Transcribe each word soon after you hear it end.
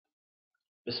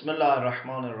بسم الله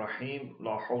الرحمن الرحيم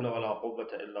لا حول ولا قوة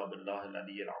إلا بالله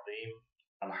العلي العظيم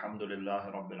الحمد لله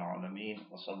رب العالمين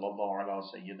وصلى الله على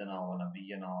سيدنا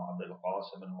ونبينا أبي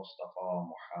القاسم المصطفى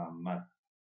محمد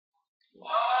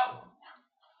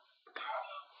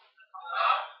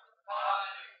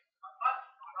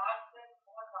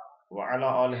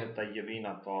وعلى آله الطيبين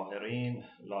الطاهرين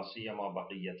لا سيما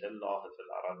بقية الله في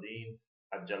الأراضين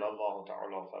عجل الله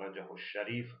تعالى فرجه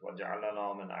الشريف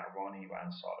وجعلنا من أعوانه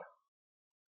وأنصاره.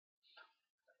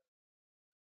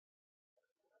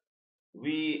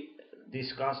 We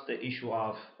discussed the issue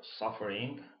of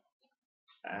suffering,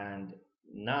 and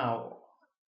now,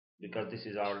 because this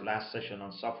is our last session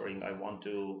on suffering, I want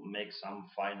to make some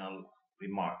final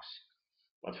remarks.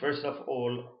 But first of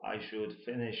all, I should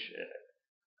finish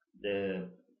the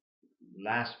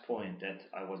last point that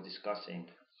I was discussing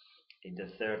in the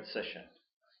third session.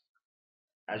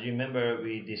 As you remember,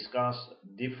 we discussed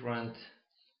different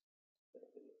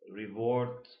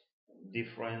rewards,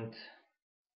 different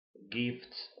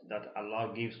gifts that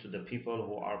Allah gives to the people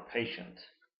who are patient.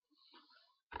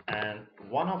 And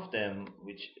one of them,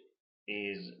 which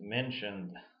is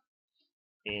mentioned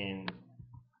in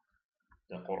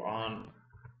the Quran,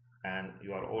 and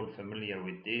you are all familiar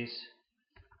with this,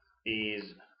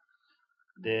 is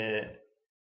the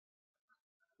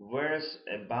verse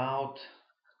about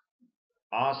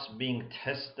us being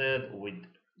tested with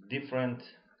different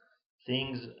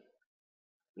things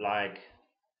like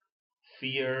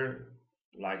fear,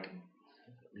 like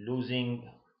losing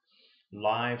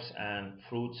lives and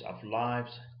fruits of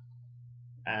lives.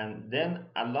 And then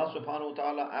Allah subhanahu wa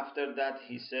ta'ala, after that,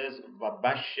 He says,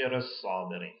 وَبَشِّرَ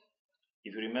الصَّابِرِينَ.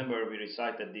 If you remember, we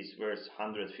recited this verse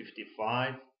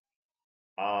 155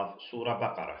 of Surah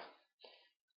Baqarah.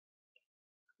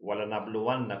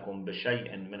 وَلَنَبْلُوَنَّكُمْ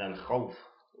بِشَيْءٍ مِنَ الْخَوْفِ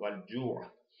وَالْجُوعِ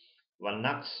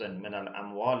وَنَقْصٍ مِنَ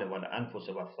الْأَمْوَالِ وَالْأَنفُسِ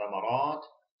وَالثَّمَرَاتِ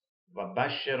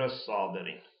وَبَشِّرَ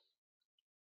الصَّابِرِينَ.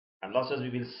 Allah says, we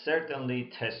will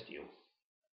certainly test you.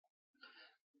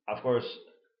 Of course,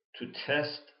 to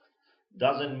test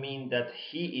doesn't mean that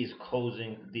He is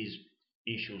causing these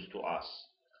issues to us.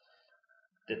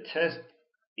 The test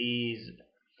is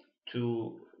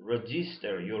to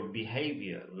register your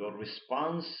behavior, your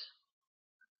response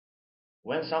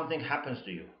when something happens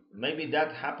to you. Maybe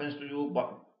that happens to you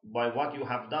by what you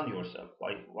have done yourself,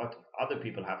 by what other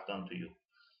people have done to you.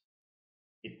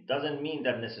 It doesn't mean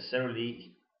that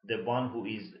necessarily the one who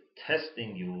is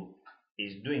testing you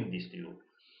is doing this to you.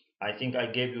 I think I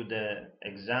gave you the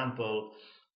example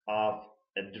of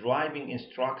a driving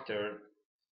instructor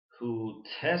who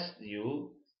tests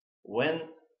you when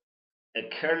a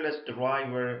careless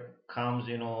driver comes,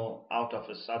 out of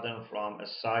a sudden from a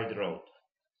side road.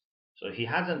 So he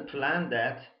hasn't planned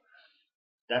that.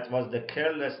 That was the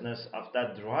carelessness of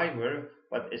that driver,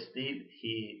 but still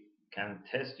he can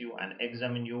test you and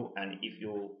examine you, and if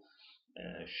you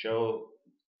show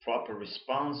proper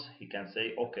response, he can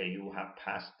say, okay, you have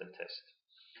passed the test.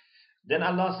 Then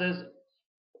Allah says,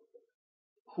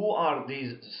 who are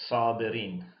these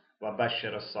sabirin?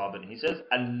 وَبَشِّرَ الصَّابِرِينَ. He says,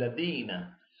 الَّذِينَ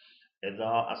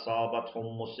إِذَا أَصَابَتْهُمْ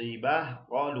مُصِيبَةٌ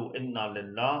قَالُوا إِنَّا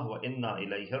لِلَّهِ وَإِنَّا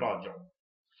إِلَيْهِ رَاجِعُونَ.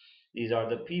 These are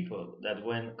the people that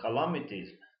when calamities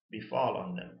befall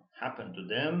on them, happen to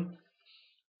them,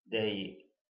 they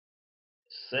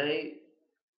say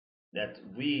that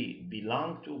we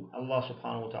belong to Allah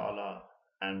subhanahu wa ta'ala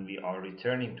and we are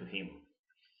returning to Him.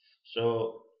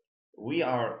 So we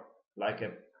are like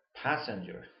a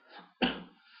passenger,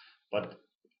 but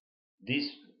this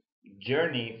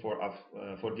journey for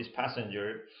this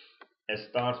passenger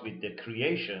starts with the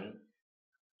creation.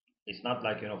 It's not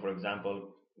like, for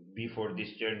example, before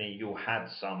this journey you had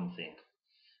something.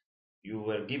 You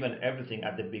were given everything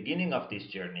at the beginning of this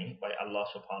journey by Allah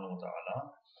subhanahu wa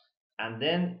ta'ala, and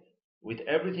then with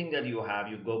everything that you have,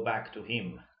 you go back to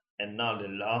Him. Inna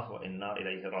lillah wa inna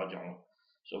ilayhi raji'un.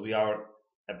 So we are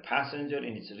a passenger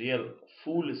in its real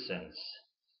full sense.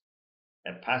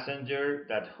 A passenger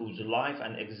that whose life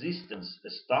and existence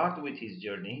start with his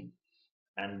journey,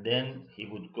 and then he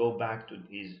would go back to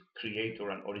his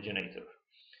creator and originator.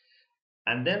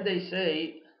 And then they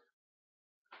say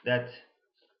that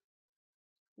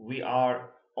we are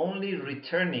only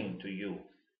returning to you.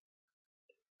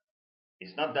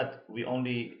 It's not that we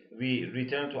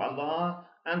return to Allah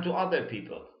and to other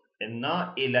people.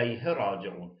 Inna ilayhi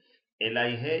raji'un.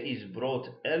 Ilayhi is brought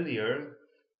earlier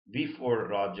before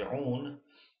raji'un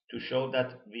to show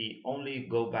that we only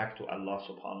go back to Allah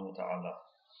subhanahu wa ta'ala.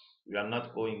 We are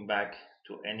not going back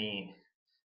to any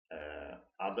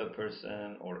other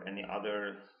person or any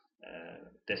other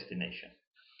destination.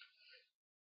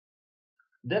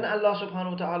 Then Allah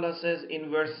subhanahu wa ta'ala says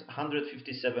in verse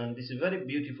 157, this is a very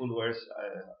beautiful verse.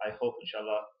 I hope,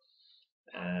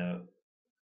 inshallah,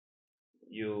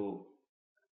 you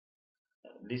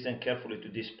listen carefully to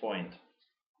this point.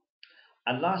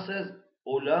 Allah says,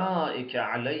 أولئك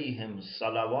عليهم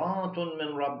صلوات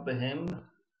من ربهم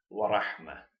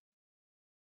ورحمة.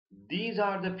 These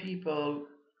are the people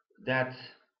that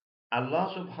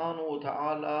Allah subhanahu wa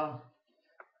ta'ala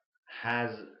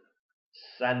has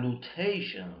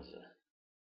salutations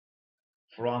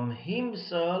from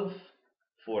Himself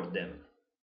for them.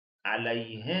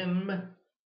 Alayhim,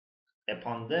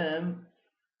 upon them,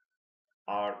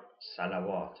 are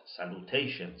salawat,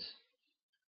 salutations.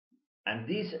 And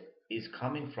this is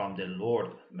coming from the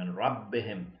Lord, min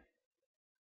rabbihim.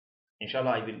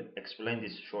 Inshallah, I will explain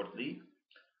this shortly.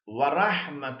 Wa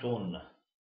rahmatun,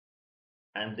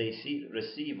 and they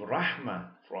receive rahmah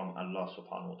from Allah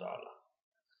subhanahu wa ta'ala.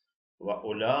 Wa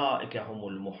ulaika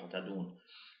humul muhtadun.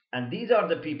 And these are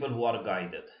the people who are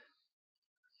guided.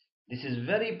 This is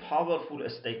very powerful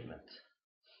statement.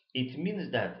 It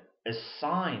means that a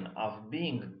sign of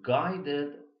being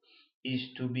guided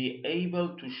is to be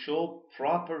able to show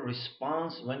proper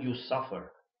response when you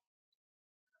suffer.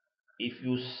 If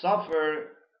you suffer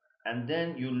and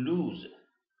then you lose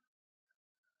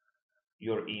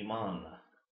your iman,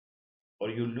 or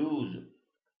you lose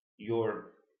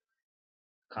your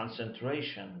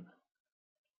concentration,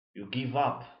 you give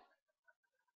up,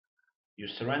 you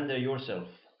surrender yourself,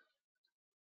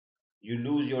 you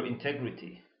lose your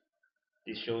integrity,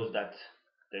 this shows that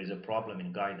there is a problem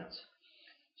in guidance.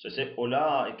 So say,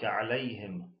 أولئك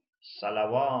عليهم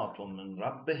صلوات من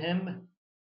ربهم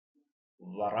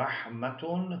ورحمة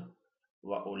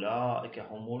وأولئك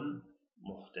هم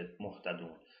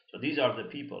المهتدون. So these are the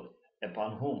people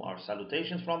upon whom are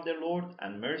salutations from their Lord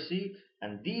and mercy,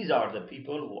 and these are the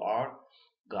people who are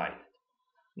guided.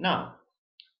 Now,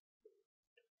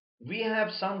 we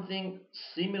have something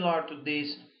similar to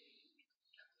this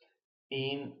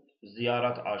in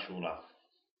Ziyarat Ashura.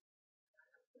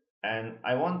 And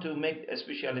I want to make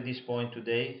especially this point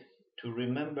today to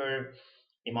remember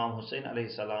Imam Hussein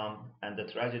alayhi salam and the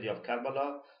tragedy of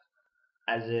Karbala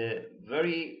as a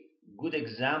very good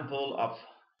example of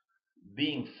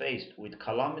being faced with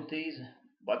calamities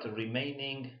but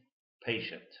remaining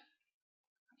patient.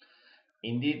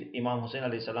 Indeed, Imam Hussein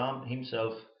alayhi salam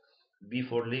himself,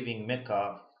 before leaving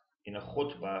Mecca, in a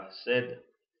khutbah said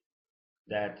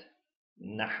that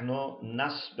نحن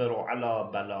نصبر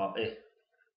على بلائه,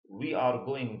 we are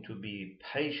going to be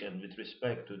patient with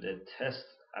respect to the tests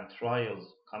and trials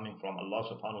coming from Allah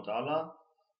subhanahu wa ta'ala.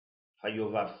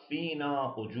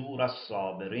 فَيُوَفِّينَا أُجُورَ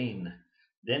الصَّابِرِينَ,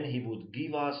 then He would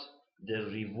give us the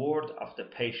reward of the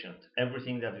patient.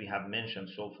 Everything that we have mentioned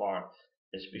so far,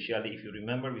 especially if you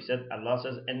remember, we said Allah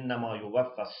says, إِنَّمَا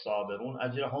يُوَفَّى الصَّابِرُونَ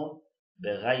أَجْرَهُمْ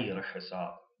بِغَيْرِ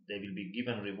حِسَابٍ, they will be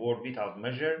given reward without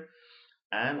measure.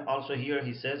 And also here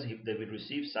He says they will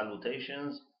receive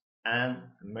salutations and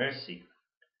mercy.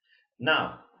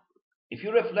 Now, if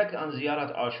you reflect on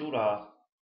Ziyarat Ashura,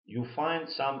 you find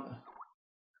some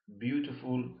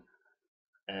beautiful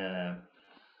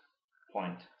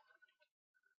point.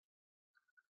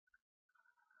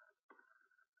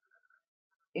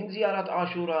 In Ziyarat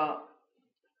Ashura,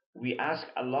 we ask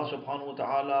Allah subhanahu wa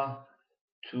ta'ala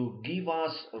to give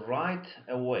us right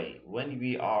away, when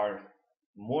we are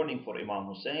mourning for Imam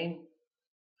Hussein,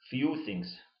 few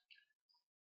things.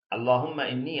 Allahumma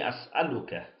inni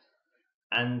as'aluka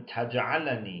an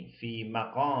taj'alani fi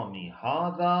maqami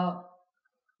hadha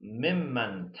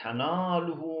mimman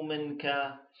tanaluhu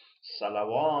minka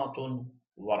salawatun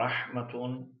wa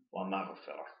rahmatun wa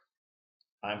maghfirah.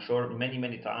 I'm sure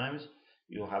many times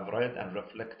you have read and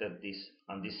reflected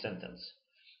on this sentence.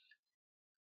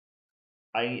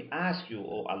 I ask you,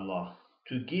 O Allah,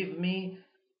 to give me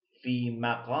fi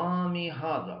maqami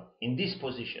hada, in this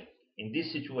position, in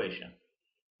this situation,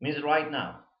 means right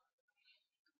now.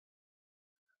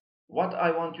 What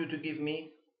I want you to give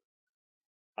me?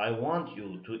 I want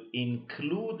you to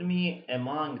include me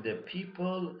among the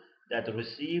people that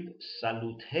receive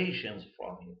salutations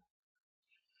from you,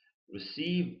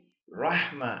 receive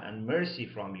rahmah and mercy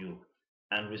from you,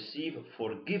 and receive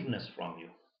forgiveness from you.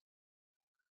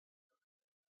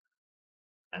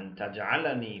 أن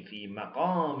تجعلني في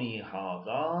مقامي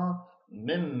هذا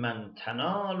ممن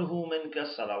تناله منك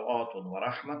صلوات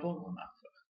ورحمة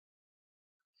ومغفرة.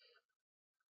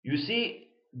 You see,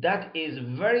 that is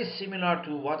very similar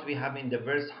to what we have in the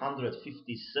verse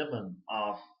 157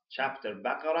 of chapter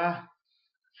Baqarah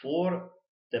for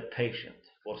the patient,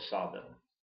 for sabr.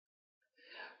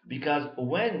 Because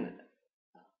when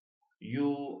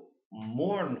you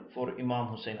mourn for Imam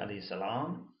Hussein alayhi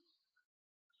salam,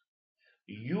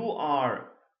 you are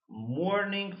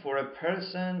mourning for a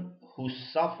person who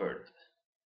suffered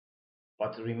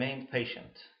but remained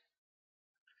patient.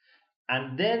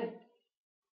 And then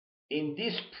in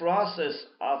this process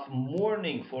of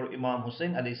mourning for Imam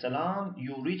Hussein alayhi salam,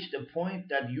 you reach the point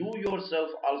that you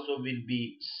yourself also will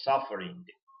be suffering,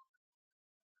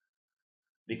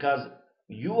 because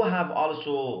you have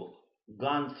also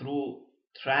gone through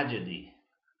tragedy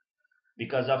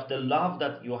because of the love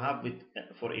that you have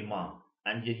for Imam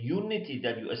and the unity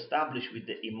that you establish with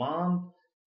the Imam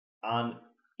on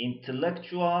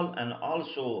intellectual and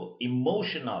also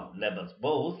emotional levels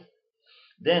both.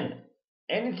 Then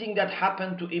anything that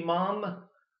happened to Imam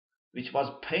which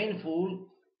was painful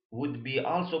would be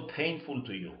also painful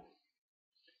to you.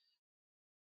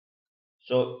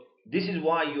 So this is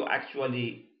why you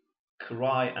actually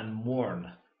cry and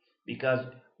mourn, because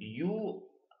you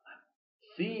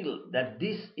feel that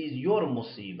this is your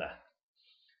musibah.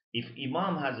 If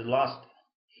Imam has lost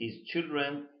his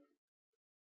children,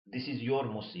 this is your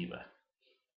musibah.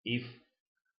 If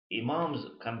Imam's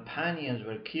companions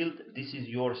were killed, this is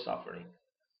your suffering.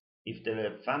 If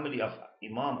the family of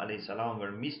Imam alayhi salam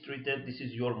were mistreated, this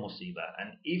is your musibah.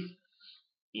 And if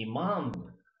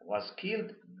Imam was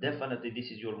killed, definitely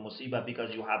this is your musibah,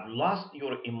 because you have lost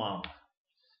your Imam.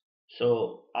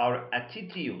 So our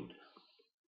attitude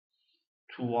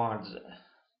towards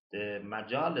the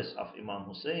majalis of Imam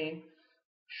Hussein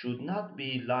should not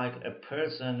be like a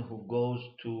person who goes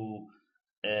to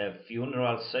a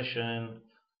funeral session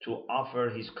to offer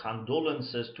his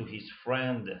condolences to his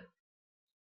friend.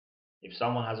 If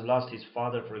someone has lost his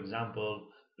father, for example,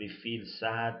 we feel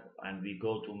sad and we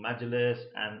go to majlis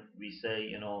and we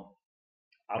say,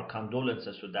 our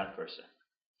condolences to that person.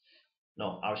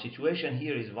 No, our situation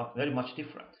here is very much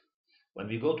different. When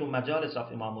we go to majalis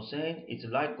of Imam Hussein, it's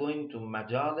like going to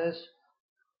majalis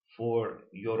for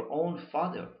your own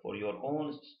father, for your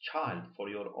own child, for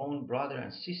your own brother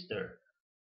and sister.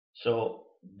 So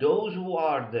those who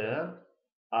are there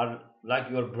are like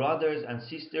your brothers and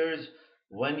sisters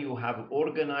when you have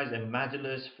organized a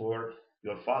majlis for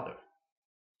your father.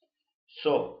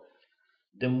 So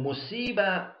the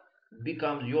musibah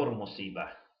becomes your musibah.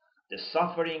 The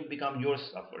suffering becomes your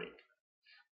suffering.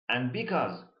 And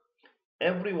because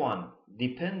everyone,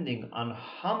 depending on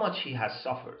how much he has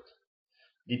suffered,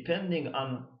 depending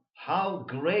on how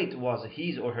great was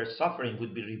his or her suffering,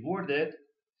 would be rewarded,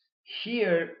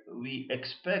 here we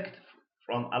expect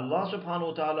from Allah subhanahu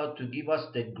wa ta'ala to give us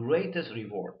the greatest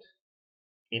reward.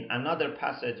 In another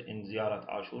passage in Ziyarat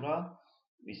Ashura,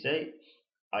 we say,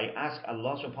 I ask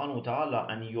Allah subhanahu wa ta'ala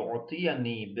an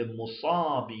yu'tiyani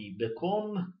bimusabi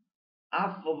bikum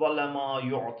afdala ma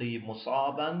yu'ti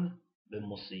musaban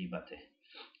bimusibatih.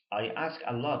 I ask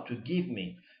Allah to give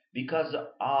me, because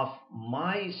of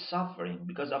my suffering,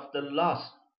 because of the loss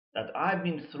that I've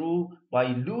been through by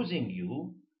losing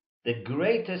you, the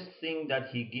greatest thing that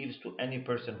He gives to any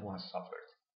person who has suffered.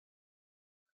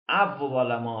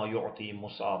 أَفْضَلَ مَا يُعْطِي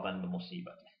مُصَابًا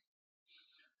بِمُصِيبَتِهِ.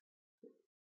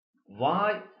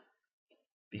 Why?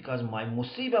 Because my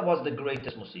musibah was the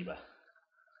greatest musibah.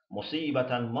 مُصِيبَةً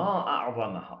مَا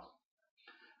أَعْظَمَهَا.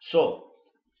 So,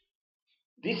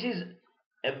 this is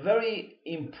a very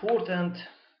important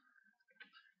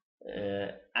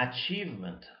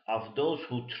achievement of those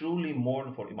who truly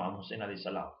mourn for Imam Hussein alayhi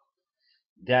salam,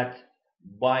 that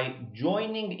by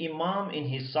joining Imam in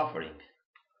his suffering,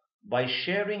 by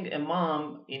sharing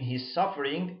Imam in his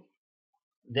suffering,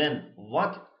 then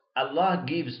what Allah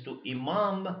gives to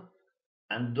Imam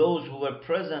and those who were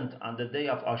present on the day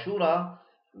of Ashura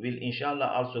will inshallah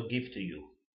also give to you.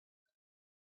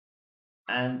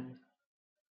 And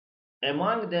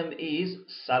among them is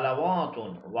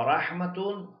salawatun wa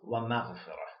rahmatun wa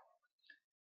maghfirah,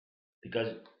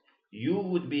 because you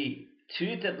would be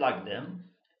treated like them,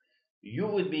 you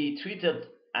would be treated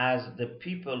as the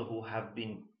people who have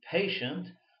been patient,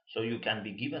 so you can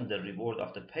be given the reward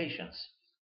of the patience.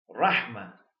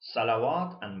 Rahmah,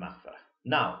 salawat and maghfirah.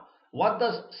 Now, what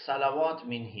does salawat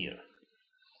mean here?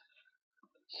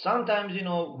 Sometimes,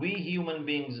 we human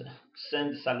beings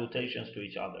send salutations to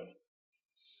each other.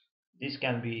 This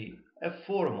can be a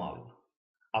formal,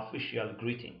 official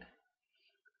greeting.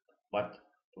 But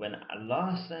when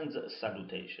Allah sends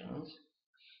salutations,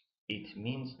 it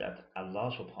means that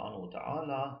Allah subhanahu wa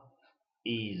ta'ala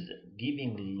is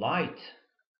giving light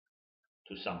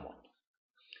to someone,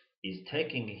 is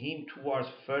taking him towards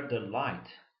further light,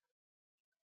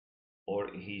 or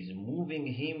he's moving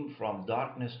him from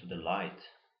darkness to the light.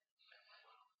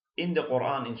 In the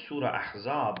Quran, in Surah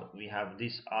Ahzab, we have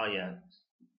this ayah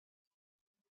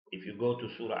if you go to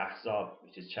Surah Ahzab,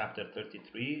 which is chapter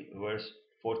 33, verse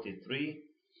 43,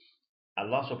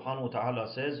 Allah subhanahu wa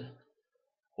ta'ala says,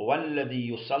 هو الذي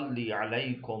يصلي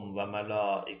عليكم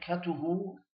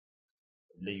وملائكته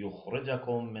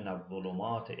ليخرجكم من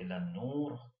الظلمات إلى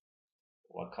النور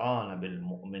وكان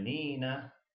بالمؤمنين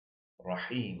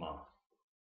رحيما.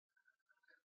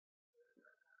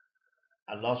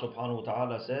 Allah subhanahu wa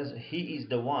ta'ala says, He is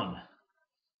the one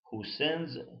who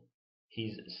sends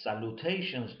His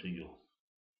salutations to you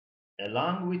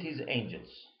along with His angels.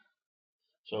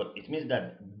 So it means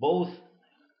that both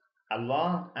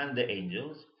Allah and the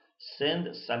angels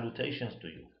send salutations to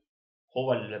you.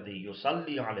 هو الذي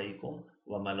يصلي عليكم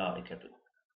وملائكته.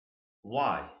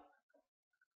 Why?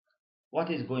 What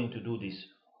is going to do this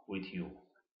with you?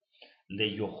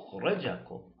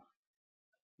 ليخرجكم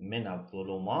من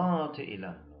الظلمات إلى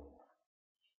النور.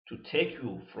 To take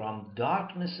you from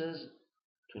darknesses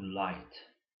to light.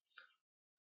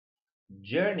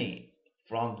 Journey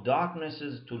from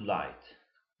darknesses to light.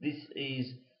 This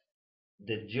is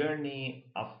the journey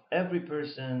of every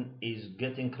person is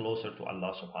getting closer to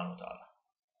Allah subhanahu wa ta'ala.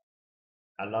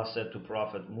 Allah said to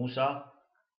Prophet Musa,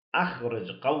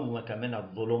 أخرج قومك من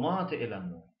الظلمات إلى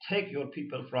النور. Take your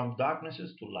people from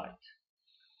darknesses to light.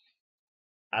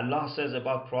 Allah says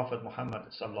about Prophet Muhammad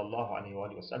sallallahu alaihi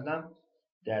wasallam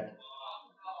that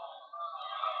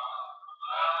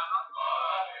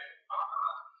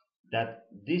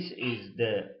this is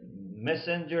the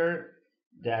messenger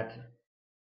that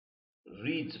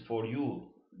reads for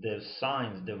you the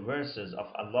signs, the verses of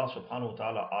Allah subhanahu wa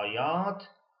ta'ala, ayat.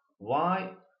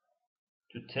 Why?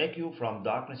 To take you from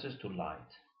darknesses to light.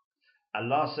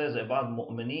 Allah says about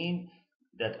mu'mineen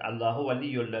that Allahu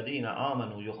waliyul ladina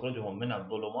amanu yukhrijuhum min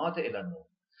adh-dhulumati ila an-nur.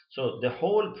 So the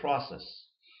whole process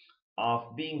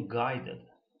of being guided,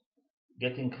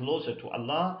 getting closer to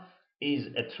Allah, is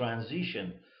a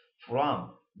transition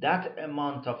from that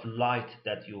amount of light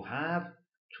that you have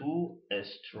to a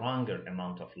stronger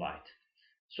amount of light.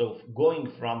 So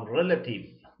going from relative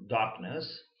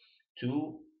darkness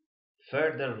to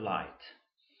further light.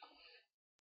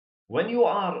 When you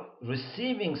are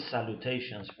receiving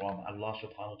salutations from Allah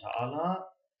subhanahu wa ta'ala,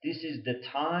 this is the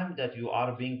time that you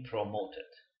are being promoted.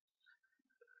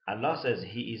 Allah says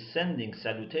He is sending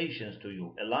salutations to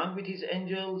you along with His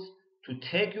angels to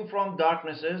take you from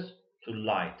darknesses to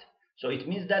light. So it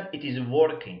means that it is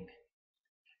working.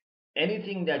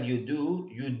 Anything that you do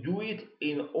it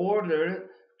in order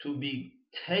to be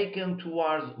taken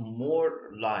towards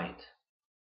more light.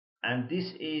 And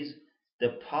this is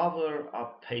the power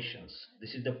of patience.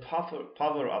 This is the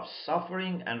power of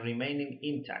suffering and remaining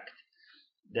intact,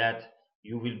 that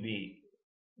you will be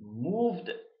moved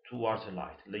towards the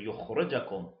light.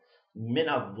 لِيُخْرِجَكُمْ مِنَ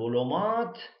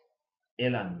الظُّلُمَاتِ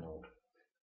إِلَى النُّورِ.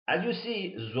 As you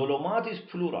see, zulumat is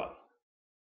plural,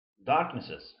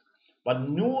 darknesses, but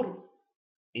nur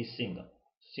is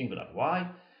singular.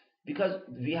 Why? Because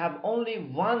we have only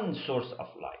one source of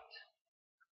light,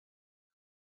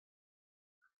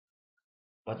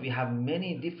 but we have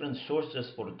many different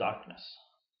sources for darkness.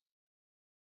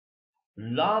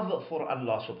 Love for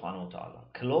Allah subhanahu wa ta'ala,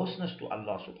 closeness to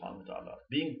Allah subhanahu wa ta'ala,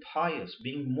 being pious,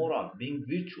 being moral, being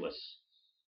virtuous,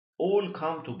 all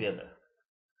come together.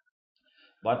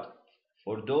 But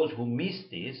for those who miss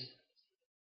this,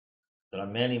 there are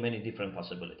many different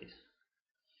possibilities.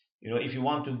 If you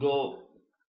want to go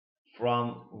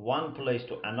from one place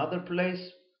to another place,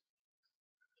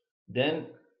 then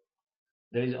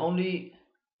there is only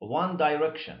one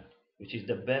direction, which is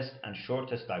the best and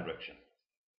shortest direction.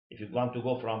 If you want to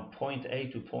go from point A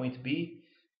to point B,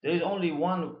 there is only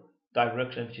one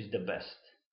direction which is the best.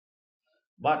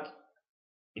 But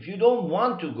if you don't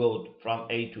want to go from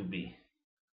A to B,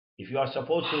 if you are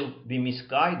supposed to be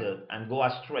misguided and go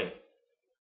astray,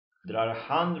 there are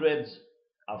hundreds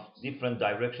of different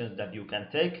directions that you can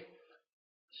take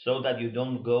so that you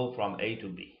don't go from A to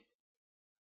B.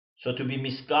 So to be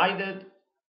misguided,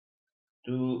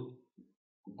 to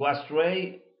go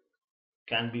astray,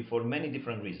 can be for many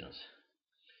different reasons.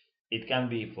 It can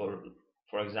be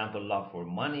for example, love for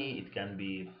money. It can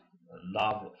be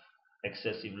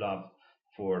excessive love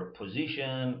for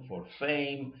position, for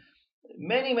fame,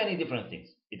 many different things.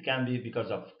 It can be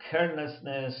because of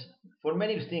carelessness, for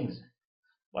many things.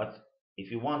 But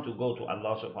if you want to go to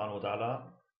Allah subhanahu wa ta'ala,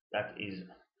 that is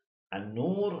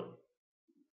an-nur,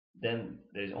 then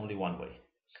there is only one way.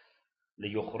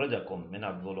 لِيُخْرِجَكُمْ مِنَ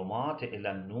الظُّلُمَاتِ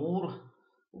إِلَى النُّورِ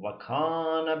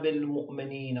وَكَانَ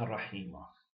بِالْمُؤْمِنِينَ رَحِيمًا.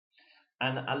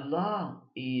 And Allah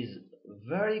is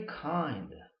very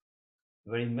kind,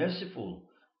 very merciful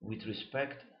with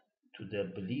respect to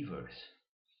the believers.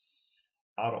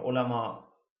 Our ulama,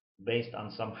 based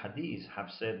on some hadiths, have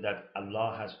said that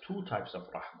Allah has two types of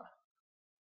rahmah.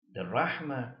 The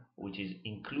rahmah which is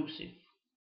inclusive,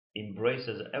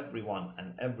 embraces everyone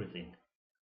and everything.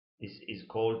 This is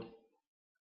called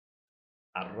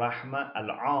al-rahmah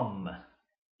al-amma,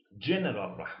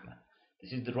 general rahmah.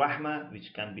 This is the rahmah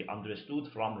which can be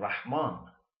understood from Rahman.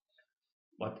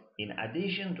 But in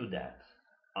addition to that,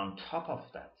 on top of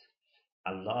that,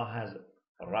 Allah has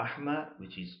rahmah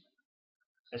which is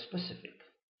specific,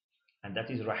 and that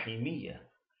is rahimiyya,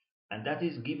 and that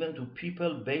is given to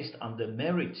people based on the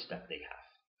merits that they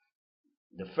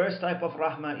have. The first type of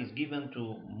rahmah is given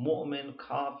to mu'min,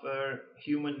 kafir,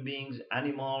 human beings,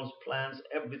 animals, plants,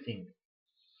 everything.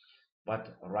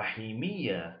 But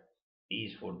rahimiyya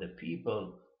is for the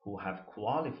people who have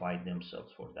qualified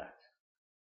themselves for that,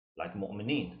 like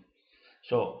mu'mineen.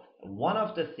 So one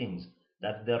of the things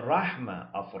that the rahmah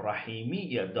of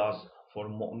rahimiyya does for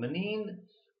mu'mineen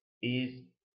is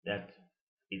that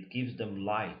it gives them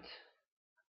light.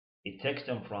 It takes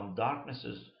them from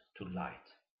darknesses to light.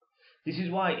 This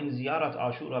is why in Ziyarat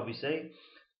Ashura we say,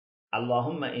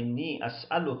 Allahumma inni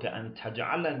as'aluka an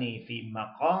taj'alani fi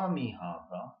maqami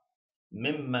hadha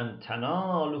mimman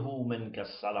tanaluhu minka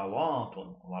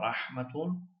salawatun wa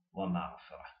rahmatun wa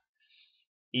maghfirah.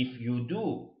 If you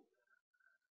do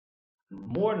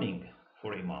mourning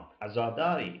for Imam,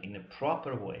 azadari, in a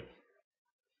proper way,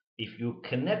 if you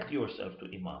connect yourself to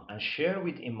Imam and share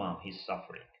with Imam his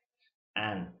suffering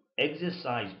and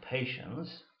exercise patience,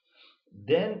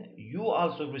 then you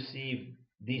also receive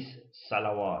these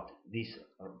salawat, these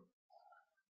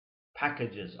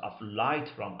packages of light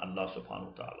from Allah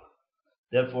subhanahu wa ta'ala.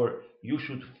 Therefore, you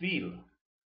should feel,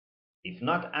 if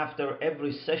not after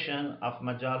every session of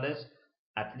majalis,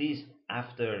 at least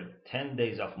after 10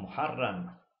 days of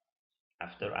Muharram,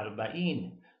 after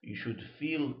Arba'in, you should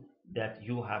feel that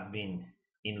you have been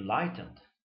enlightened.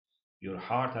 Your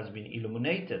heart has been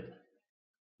illuminated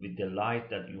with the light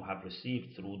that you have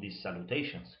received through these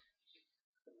salutations.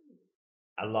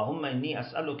 Allahumma inni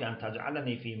as'aluka an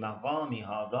taj'alani fi maqami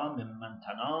hadha mimman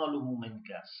tanaluhu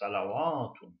minka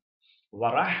salawatun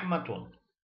wa rahmatun.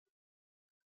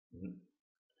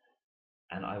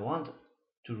 And I want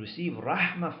to receive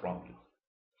rahmah from you.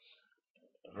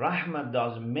 Rahmah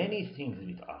does many things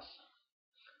with us.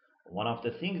 One of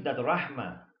the things that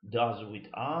rahmah does with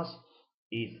us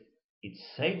is it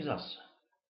saves us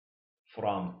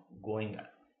from going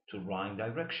to wrong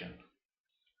direction.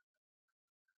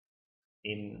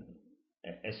 In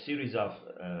a series of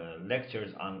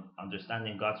lectures on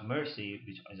understanding God's mercy,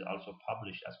 which is also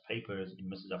published as papers in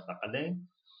Masjid of Thaqalain,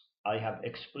 I have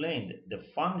explained the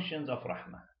functions of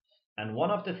rahmah. And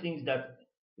one of the things that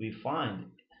we find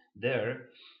there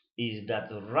is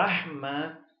that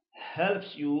rahmah helps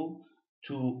you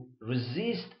to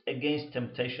resist against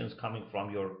temptations coming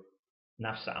from your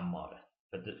nafs ammara,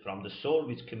 from the soul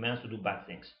which commands to do bad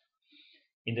things.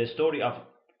 In the story of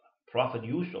Prophet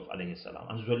Yusuf alayhi salam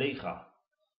and Zulaykha,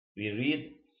 we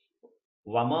read,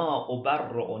 وَمَا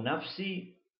أُبَرِّئُ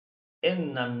نَفْسِي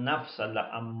إِنَّ النَّفْسَ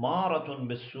لَأَمَّارَةٌ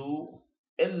بِالسُّوءِ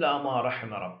إِلَّا مَا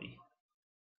رَحِمَ رَبِّي.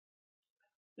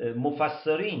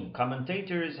 Mufassirin,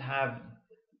 commentators, have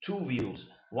two views.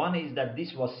 One is that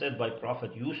this was said by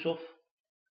Prophet Yusuf,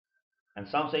 and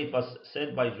some say it was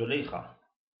said by Zulaykha.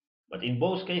 But in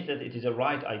both cases, it is a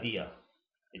right idea.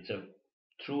 It's a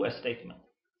true statement.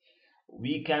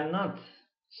 We cannot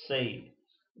say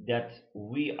that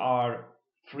we are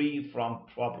free from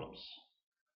problems.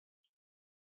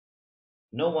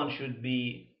 No one should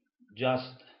be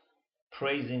just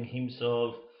praising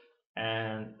himself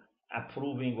and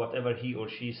approving whatever he or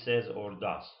she says or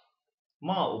does.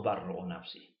 Ma ubarru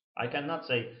nafsi. I cannot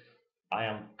say I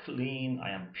am clean,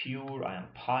 I am pure, I am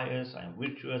pious, I am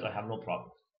virtuous, I have no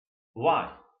problem.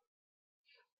 Why?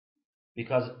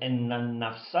 Because inna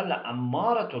nafsa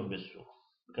la'ammaratun bisu.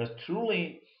 Because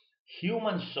truly,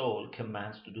 human soul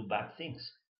commands to do bad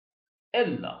things.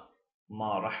 Illa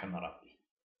ma rahima rabbi.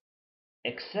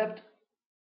 Except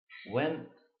when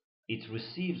it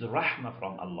receives rahmah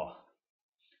from Allah.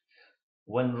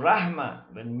 When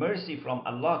rahmah, when mercy from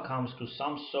Allah comes to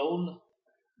some soul,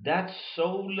 that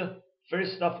soul,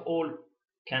 first of all,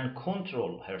 can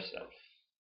control herself.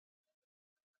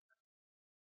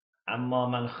 أما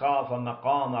من خاف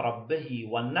مقام ربه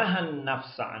ونهى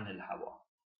النفس عن الهوى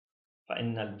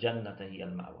فإن الجنة هي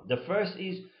المأوى. The first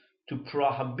is to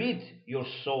prohibit your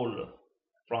soul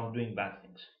from doing bad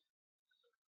things,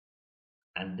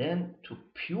 and then to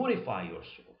purify your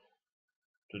soul,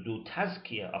 to do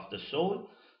tazkiyah of the soul,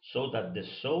 so that the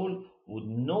soul would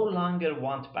no longer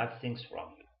want bad things from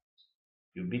you.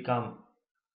 You become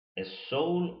a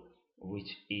soul which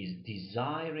is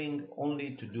desiring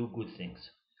only to do good things.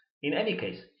 In any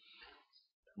case,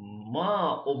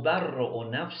 ما أبرئ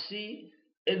نفسي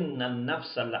إن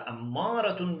النفس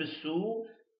لأمارة بالسوء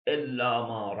إلا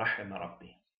ما رحم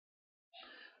ربي.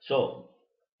 So,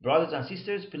 brothers and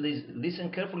sisters, please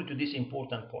listen carefully to this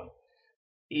important point.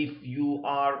 If you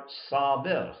are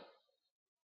sabir,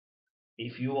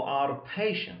 if you are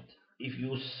patient, if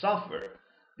you suffer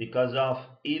because of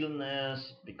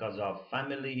illness, because of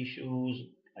family issues,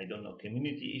 I don't know,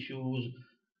 community issues,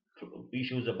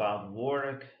 issues about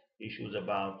work, issues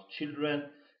about children,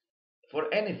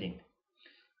 for anything,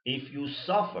 if you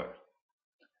suffer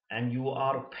and you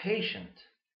are patient,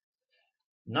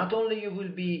 not only you will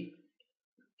be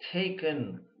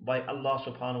taken by Allah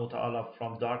subhanahu wa ta'ala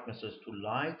from darknesses to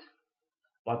light,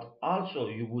 but also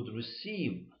you would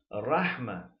receive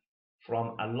rahmah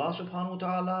from Allah subhanahu wa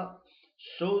ta'ala,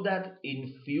 so that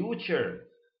in future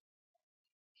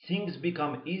things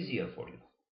become easier for you.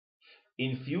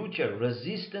 In future,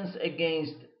 resistance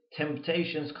against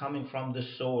temptations coming from the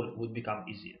soul would become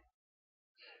easier.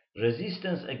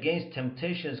 Resistance against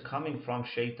temptations coming from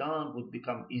shaitan would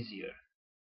become easier.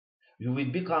 You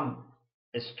will become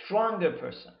a stronger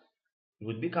person. You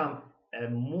will become a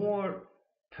more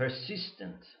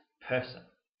persistent person.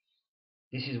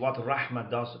 This is what rahmah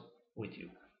does with you.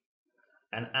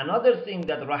 And another thing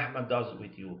that rahmah does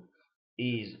with you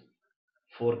is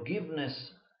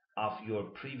forgiveness of your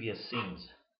previous sins.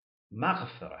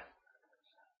 Maghfirah.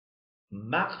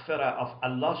 Maghfirah of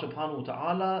Allah subhanahu wa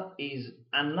ta'ala is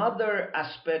another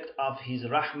aspect of his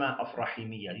rahmah of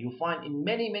rahimiyya. You find in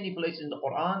many places in the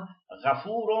Quran,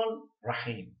 Ghafurun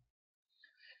Rahim.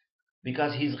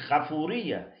 Because his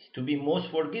ghafuriyya, to be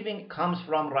most forgiving, comes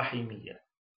from rahimiyya.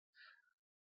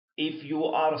 If you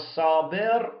are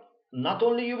sabir, not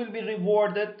only you will be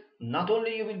rewarded, not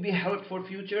only you will be helped for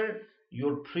future,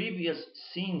 your previous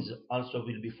sins also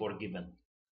will be forgiven.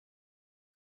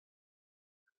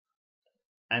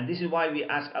 And this is why we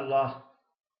ask Allah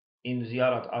in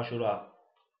Ziyarat Ashura,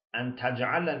 أن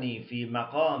تجعلني في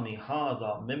مقام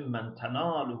هذا ممن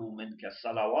تناله منك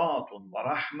صلوات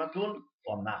ورحمة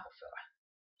ومغفرة.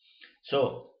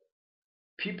 So,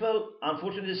 people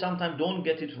unfortunately sometimes don't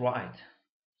get it right.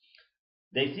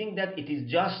 They think that it is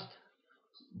just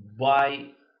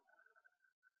by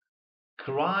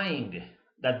crying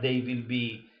that they will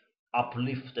be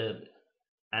uplifted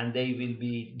and they will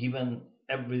be given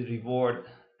every reward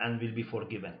and will be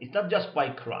forgiven. It's not just by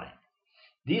crying.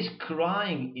 This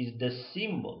crying is the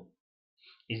symbol,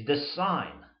 is the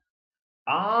sign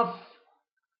of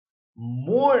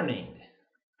mourning,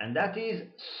 and that is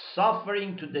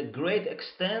suffering to the great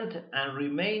extent and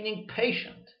remaining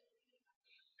patient.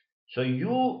 So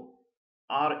you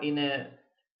are in a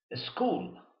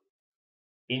school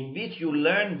in which you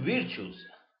learn virtues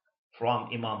from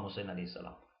Imam Hussein alayhi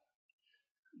salam.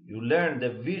 You learn the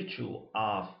virtue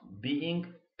of being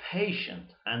patient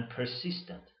and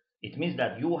persistent. It means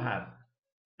that you have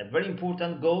a very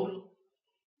important goal.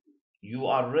 You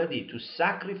are ready to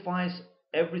sacrifice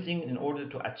everything in order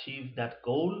to achieve that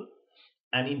goal.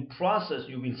 And in process,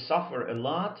 you will suffer a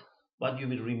lot, but you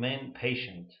will remain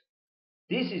patient.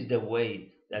 This is the way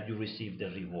that you receive the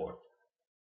reward.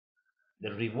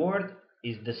 The reward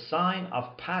is the sign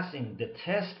of passing the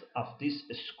test of this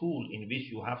school in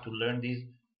which you have to learn these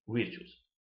virtues.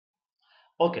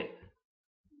 Okay.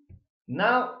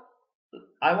 Now,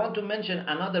 I want to mention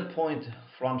another point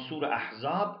from Surah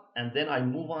Ahzab, and then I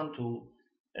move on to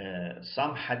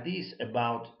some hadith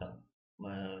about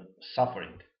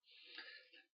suffering.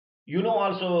 You know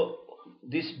also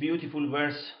this beautiful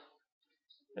verse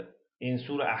in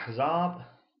Surah Ahzab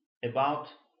about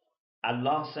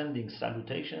Allah sending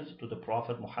salutations to the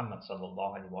Prophet Muhammad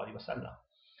sallallahu alaihi wasallam.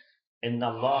 Inna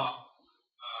Allah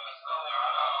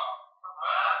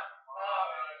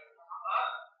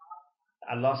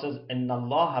Allah says, Inna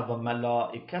Allah wa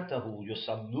malaikatahu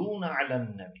yusalluna ala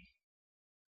nabi.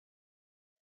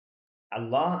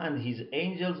 Allah and his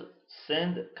angels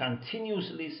send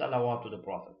continuously salawat to the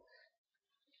Prophet.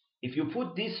 If you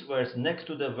put this verse next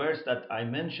to the verse that I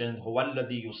mentioned, هو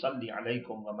الذي يصلي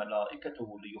عليكم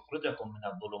وملائكته ليخرجكم من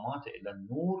الظلمات إلى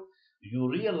النور, you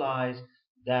realize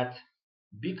that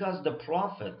because the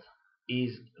Prophet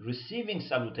is receiving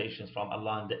salutations from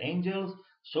Allah and the angels,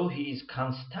 so he is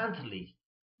constantly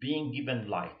being given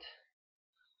light.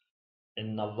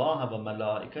 إن الله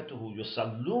وملائكته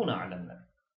يصلون على النبي.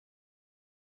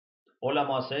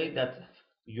 Ulama say that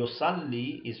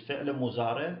yusalli is fi'l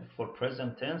muzari for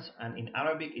present tense, and in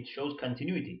Arabic it shows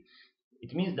continuity.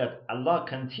 It means that Allah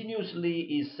continuously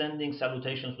is sending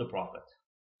salutations to the Prophet.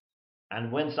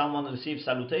 And when someone receives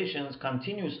salutations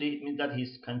continuously, it means that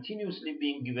he's continuously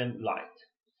being given light.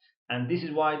 And this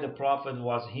is why the Prophet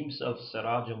was himself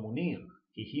Siraj Munir.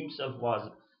 He himself was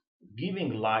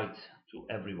giving light to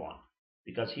everyone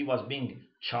because he was being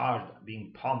charged,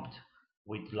 being pumped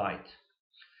with light.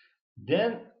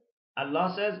 Then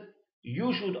Allah says,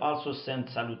 you should also send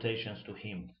salutations to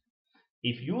him.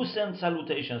 If you send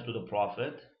salutations to the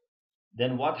Prophet,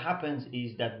 then what happens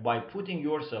is that by putting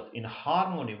yourself in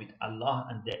harmony with Allah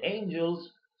and the angels,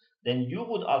 then you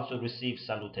would also receive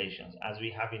salutations. As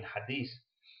we have in hadith,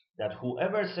 that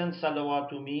whoever sends salawat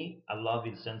to me, Allah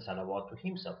will send salawat to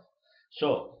himself.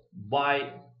 So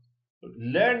by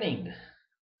learning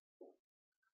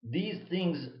these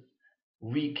things,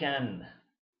 we can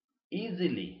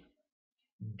easily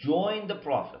join the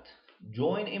Prophet,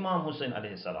 join Imam Hussein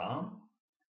alayhi salam,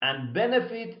 and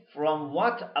benefit from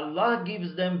what Allah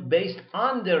gives them based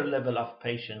on their level of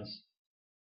patience.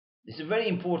 This is very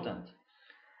important.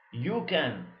 You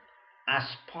can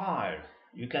aspire,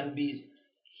 you can be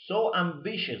so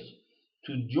ambitious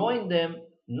to join them,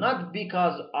 not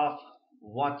because of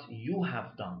what you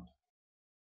have done.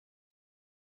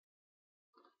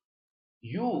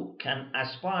 You can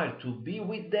aspire to be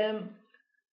with them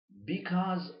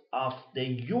because of the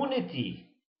unity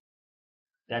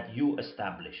that you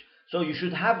establish. So you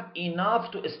should have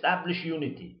enough to establish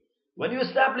unity. When you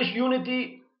establish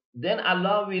unity, then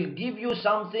Allah will give you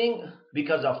something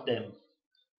because of them.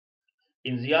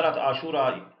 In Ziyarat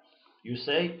Ashura, you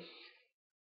say,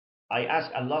 I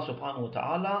ask Allah subhanahu wa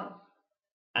ta'ala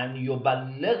أن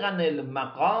يبلغني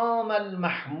المقام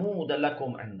المحمود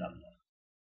لكم عند الله.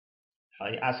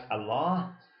 I ask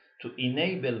Allah to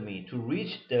enable me to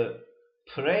reach the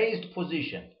praised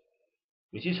position,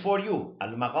 which is for you.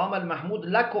 Al-maqam al-mahmud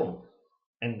lakum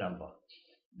عند الله.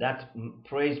 That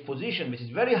praised position, which is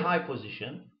very high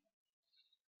position,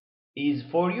 is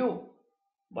for you.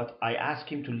 But I ask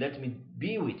him to let me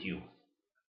be with you,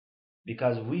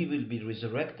 because we will be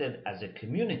resurrected as a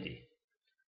community.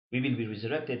 We will be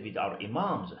resurrected with our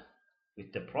imams,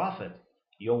 with the Prophet.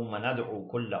 يَوْمَ نَدْعُو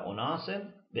كُلَّ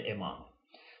أُنَاسٍ بِإِمَامٍ.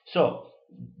 So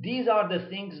these are the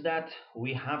things that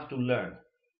we have to learn.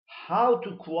 How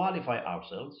to qualify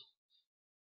ourselves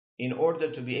in order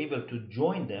to be able to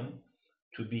join them,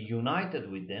 to be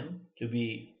united with them, to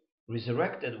be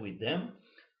resurrected with them.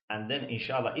 And then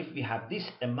inshallah, if we have this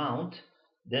amount,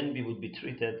 then we would be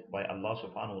treated by Allah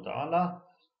subhanahu wa ta'ala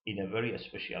in a very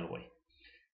special way.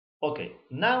 Okay,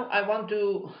 now I want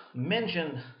to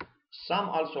mention some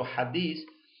also hadith.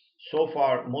 So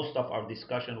far, most of our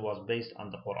discussion was based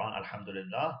on the Quran,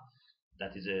 alhamdulillah.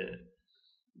 That is a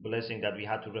blessing that we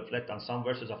had to reflect on some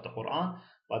verses of the Quran.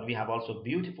 But we have also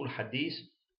beautiful hadith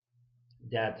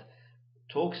that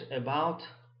talks about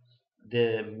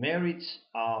the merits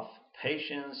of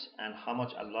patience and how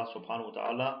much Allah subhanahu wa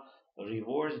ta'ala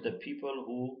rewards the people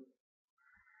who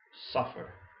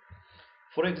suffer.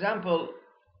 For example,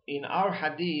 in our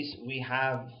hadith, we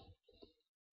have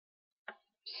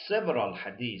several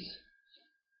hadiths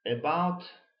about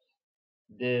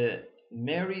the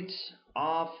merits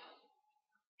of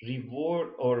reward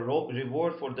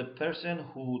for the person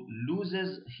who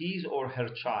loses his or her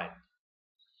child.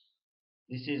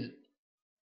 This is,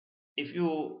 if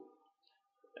you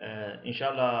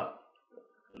inshallah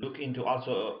look into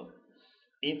also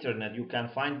internet, you can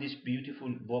find this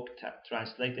beautiful book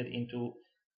translated into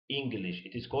English.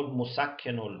 It is called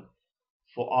Musakkinul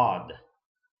Fuad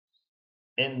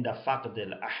in the Faqd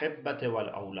al-Ahibbati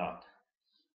wal-Awlad.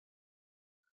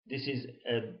 This is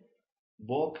a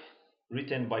book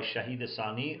written by Shahid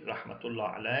Sani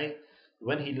rahmatullah alayh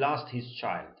when he lost his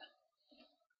child,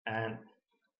 and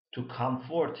to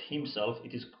comfort himself,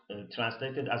 it is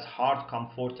translated as Heart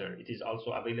Comforter. It is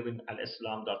also available in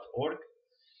alislam.org.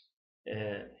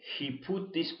 He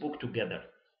put this book together.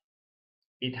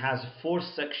 It has 4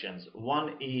 sections.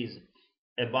 One is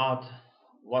about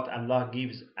what Allah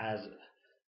gives as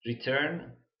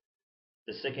return.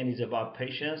 The second is about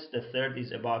patience. The third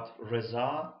is about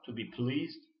Raza, to be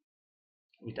pleased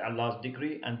with Allah's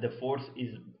decree. And the fourth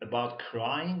is about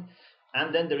crying.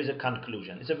 And then there is a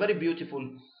conclusion. It's a very beautiful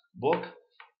book.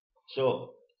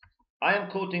 So I am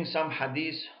quoting some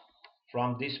hadith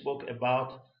from this book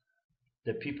about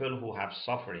the people who have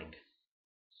suffering.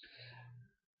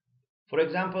 For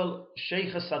example,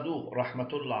 Shaykh Saduq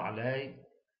rahmatullah alayh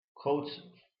quotes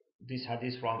this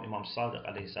hadith from Imam Sadiq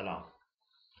alayhi salam.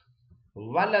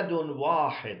 وَلَدٌ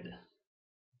وَاحِدٌ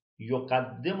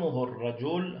يُقَدِّمُهُ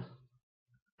الرَّجُلُ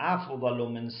أَفْضَلُ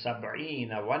مِنْ 70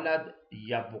 وَلَدٍ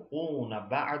يَبْقُونَ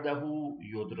بَعْدَهُ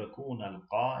يُدْرِكُونَ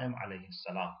الْقَائِمَ alayhi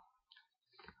salam.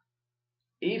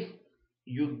 If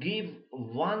you give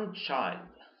one child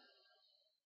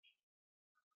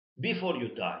before you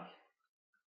die,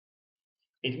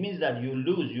 it means that you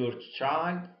lose your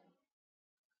child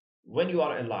when you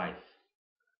are alive.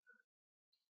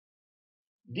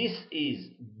 This is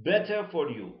better for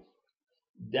you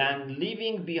than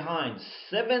leaving behind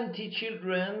 70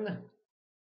 children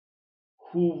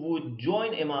who would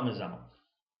join Imam Zaman.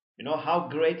 You know how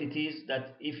great it is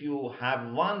that if you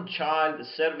have one child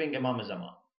serving Imam Zaman.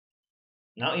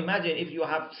 Now imagine if you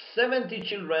have 70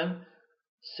 children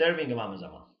serving Imam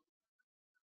Zaman.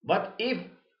 But if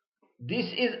this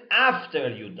is after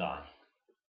you die,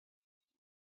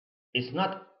 it's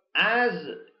not as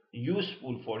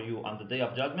useful for you on the Day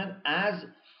of Judgment as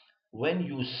when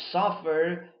you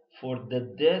suffer for the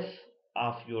death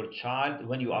of your child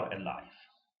when you are alive.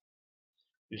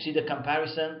 You see the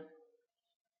comparison?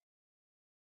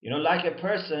 You know, like a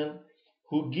person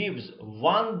who gives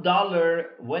 $1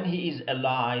 when he is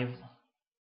alive,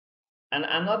 and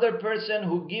another person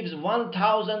who gives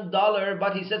 $1,000,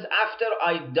 but he says, after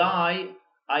I die,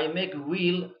 I make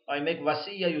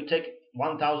wasiya, you take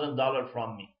 $1,000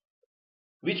 from me.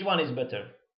 Which one is better?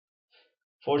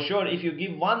 For sure, if you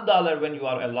give $1 when you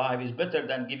are alive, is better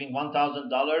than giving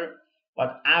 $1,000,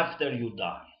 but after you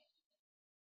die.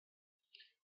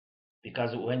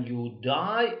 Because when you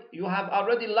die, you have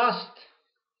already lost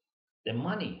the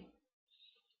money.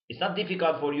 It's not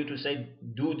difficult for you to say,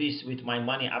 do this with my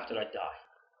money after I die.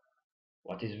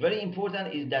 What is very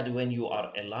important is that when you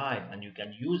are alive and you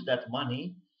can use that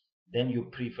money, then you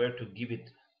prefer to give it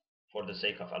for the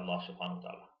sake of Allah subhanahu wa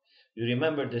ta'ala. You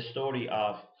remember the story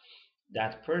of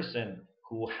that person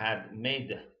who had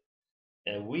made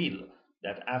a will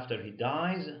that after he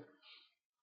dies,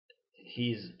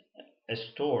 his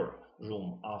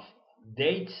storeroom of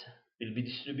dates will be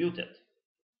distributed.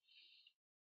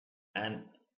 And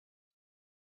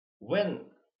when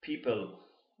people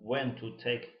went to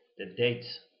take the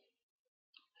dates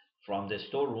from the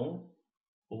storeroom,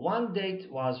 one date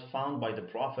was found by the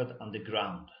Prophet on the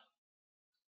ground.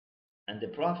 And the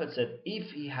Prophet said,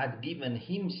 if he had given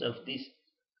himself this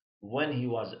when he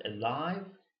was alive,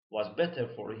 was better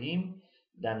for him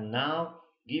than now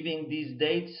giving these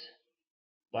dates,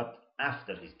 but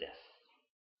after his death.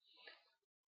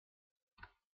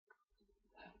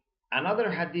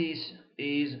 Another hadith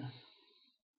is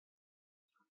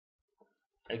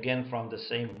again from the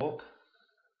same book.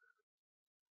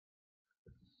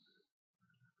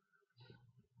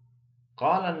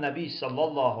 قال النبي صلى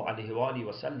الله عليه وآله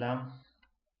وسلم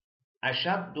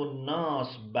أشد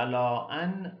الناس بلاء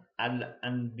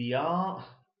الأنبياء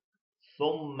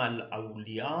ثم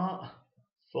الأولياء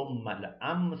ثم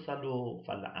الأمثل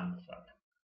فالأمثل.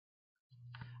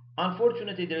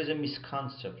 Unfortunately, there is a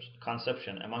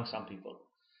misconception among some people.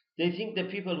 They think the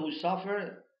people who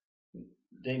suffer,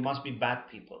 they must be bad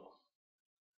people.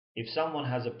 If someone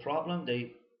has a problem,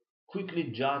 they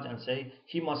quickly judge and say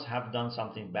he must have done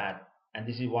something bad, and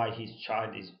this is why his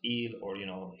child is ill, or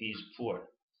he's poor.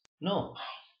 No,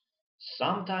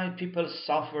 sometimes people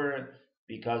suffer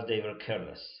because they were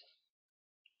careless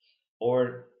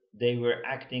or they were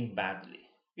acting badly.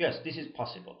 Yes, this is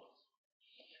possible.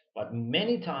 But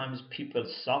many times people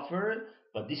suffer,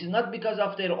 but this is not because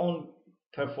of their own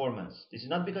performance. This is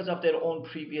not because of their own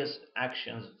previous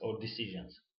actions or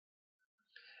decisions.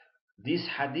 This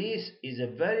hadith is a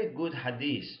very good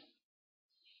hadith.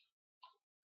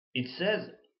 It says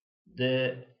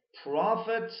the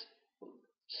prophets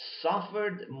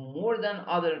suffered more than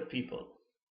other people.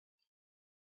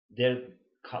 Their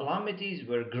calamities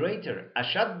were greater.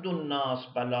 Ashaddun nas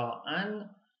bala'an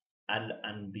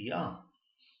al-anbiya.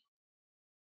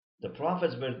 The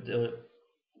prophets were the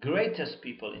greatest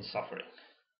people in suffering.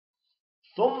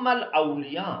 Thumma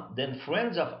al-awliya, then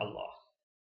friends of Allah,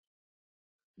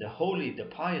 the holy, the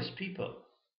pious people,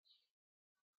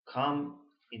 come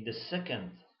in the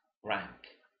second rank.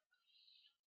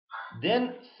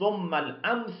 Then thumma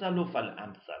al-amthalu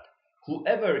fal-amthal.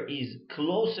 Whoever is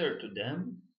closer to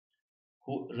them,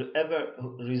 whoever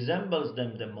resembles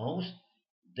them the most,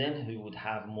 then he would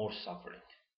have more suffering.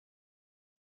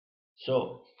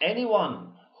 So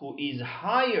anyone who is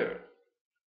higher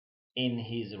in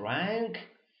his rank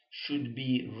should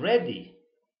be ready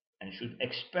and should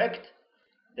expect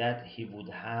that he would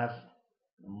have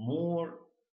more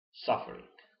suffering.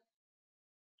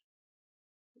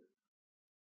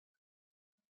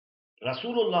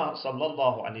 Rasulullah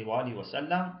sallallahu alaihi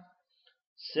wasallam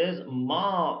says,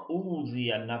 "Ma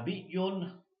uziya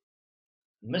nabiyyun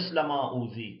misla ma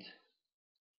uzit."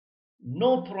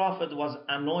 No prophet was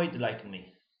annoyed like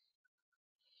me.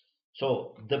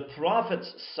 So the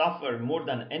prophets suffer more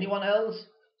than anyone else,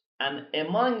 And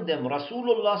among them,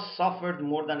 Rasulullah suffered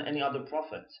more than any other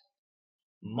prophet.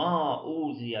 ما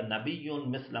أوذي نبي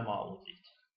مثل ما أوذيت.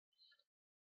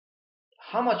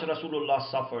 How much Rasulullah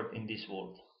suffered in this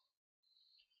world?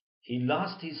 He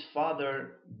lost his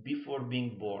father before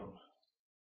being born.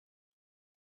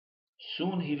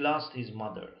 Soon he lost his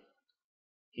mother.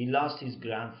 He lost his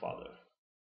grandfather.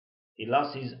 He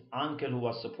lost his uncle who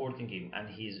was supporting him and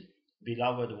his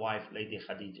beloved wife, Lady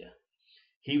Khadija.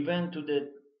 He went to the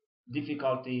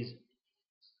difficulties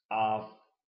of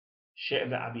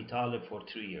Sheikh Abi Talib for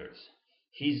 3 years.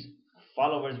 His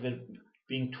followers were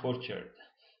being tortured.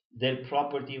 Their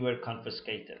property were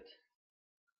confiscated.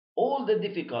 All the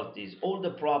difficulties, all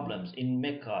the problems in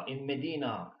Mecca, in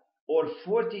Medina, or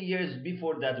 40 years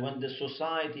before that, when the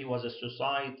society was a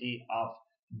society of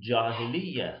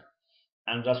Jahiliyyah,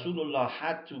 and Rasulullah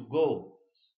had to go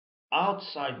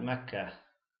outside Mecca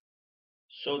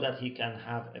so that he can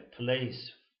have a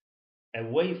place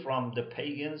away from the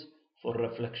pagans for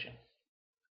reflection.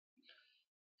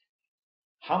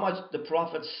 How much the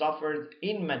Prophet suffered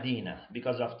in Medina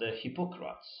because of the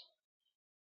hypocrites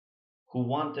who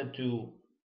wanted to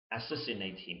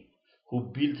assassinate him, who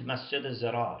built Masjid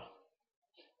al-Zarar,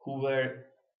 who were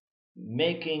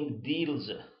making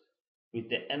deals with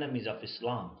the enemies of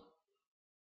Islam.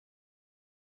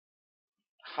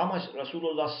 How much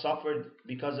Rasulullah suffered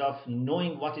because of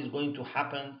knowing what is going to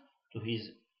happen to his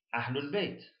Ahlul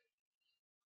Bayt.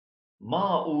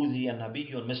 ما أوذي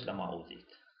نبي مثل ما أوذيت.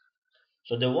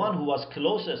 So the one who was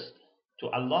closest to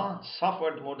Allah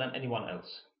suffered more than anyone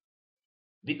else.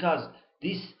 Because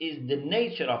this is the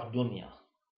nature of dunya.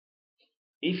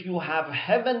 If you have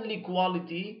heavenly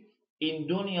quality in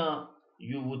dunya,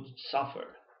 you would suffer.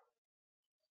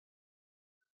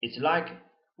 It's like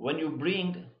when you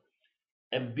bring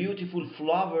a beautiful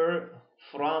flower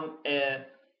from a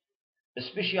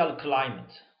special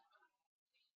climate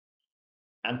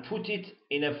and put it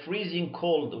in a freezing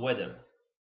cold weather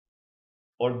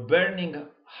or burning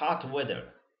hot weather,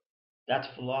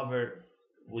 that flower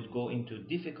would go into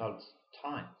difficult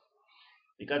time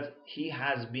because he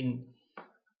has been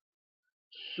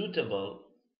suitable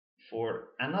for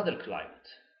another climate.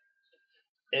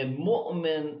 A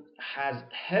mu'min has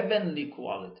heavenly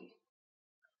quality.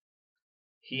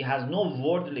 He has no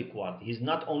worldly quality. He's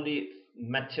not only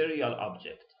material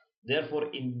object. Therefore,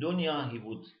 in dunya he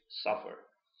would suffer.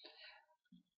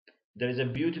 There is a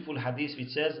beautiful hadith which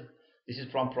says, this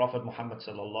is from Prophet Muhammad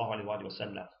sallallahu alaihi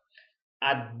wasallam,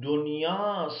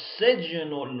 "Ad-dunya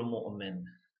sijnul mu'min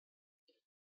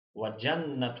wa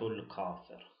jannatul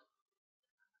kafir."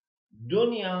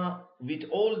 Dunya, with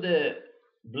all the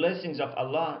blessings of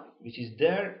Allah which is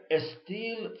there,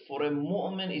 still for a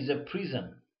mu'min is a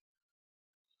prison.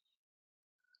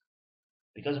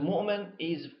 Because mu'min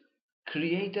is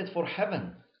created for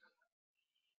heaven.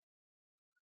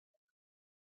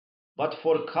 But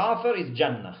for kafir is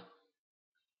Jannah.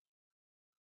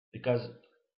 Because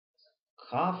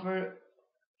kafir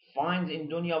finds in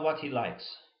dunya what he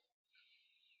likes.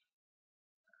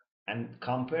 And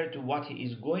compared to what he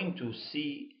is going to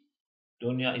see,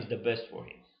 dunya is the best for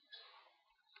him.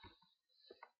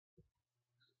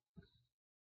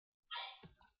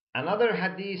 Another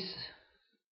hadith,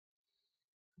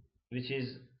 which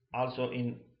is also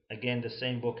in, again, the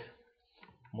same book,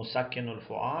 Musakkinul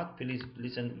Fu'ad. Please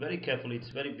listen very carefully.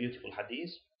 It's very beautiful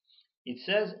hadith. It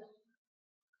says,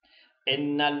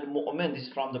 Innal mu'min, this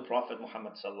is from the Prophet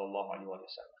Muhammad sallallahu alaihi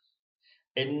wasallam.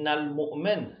 Innal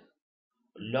mu'min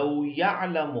law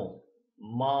ya'lamu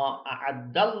ma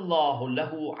a'addallahu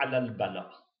lahu 'ala al-bala.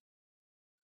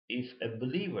 If a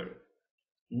believer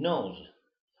knows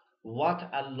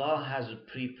what Allah has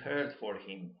prepared for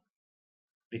him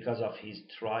because of his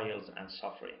trials and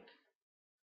suffering.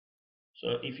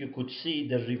 So if you could see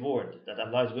the reward that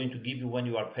Allah is going to give you when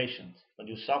you are patient, when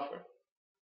you suffer.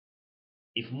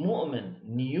 If mu'min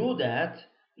knew that,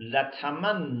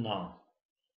 لَتَمَنَّى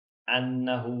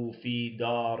أَنَّهُ فِي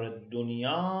دَارِ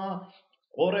الدُّنْيَا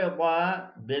قُرِضَ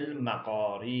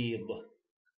بِالْمَقَارِيضِ.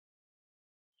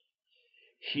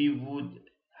 He would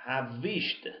have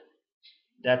wished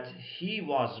that he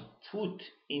was put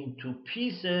into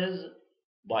pieces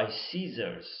by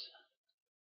scissors.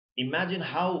 Imagine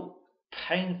how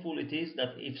painful it is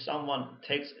that if someone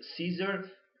takes a scissor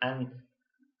and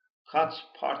cuts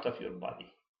part of your body.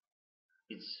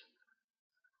 It's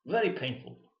very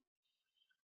painful.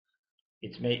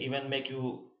 It may even make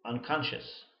you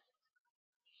unconscious.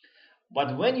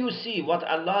 But when you see what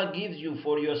Allah gives you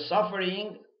for your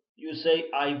suffering, you say,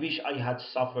 I wish I had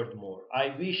suffered more.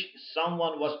 I wish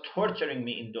someone was torturing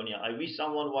me in dunya. I wish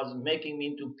someone was making me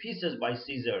into pieces by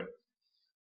scissor.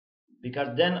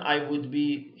 because then I would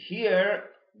be here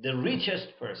the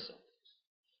richest person.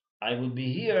 I would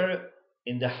be here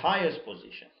in the highest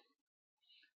position.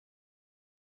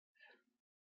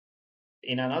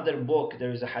 In another book,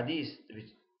 there is a hadith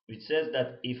which says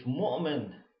that if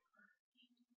mu'min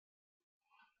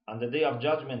on the day of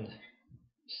judgment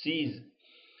sees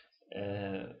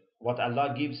what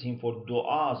Allah gives him for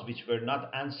du'as which were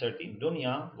not answered in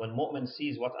dunya, when mu'min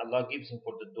sees what Allah gives him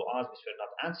for the du'as which were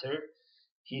not answered,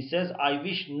 he says, I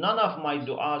wish none of my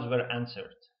du'as were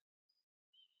answered.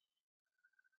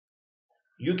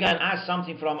 You can ask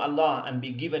something from Allah and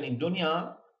be given in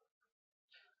dunya,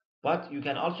 but you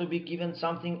can also be given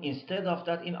something instead of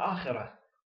that in akhirah.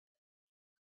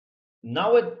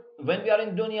 Now, when we are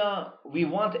in dunya, we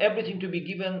want everything to be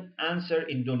given answer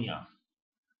in dunya.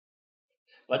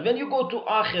 But when you go to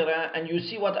akhirah and you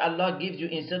see what Allah gives you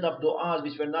instead of du'as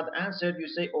which were not answered, you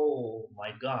say, oh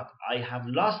my God, I have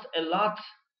lost a lot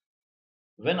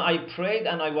when I prayed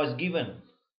and I was given.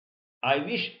 I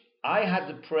wish I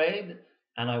had prayed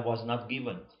and I was not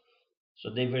given.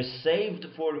 So they were saved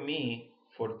for me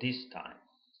for this time.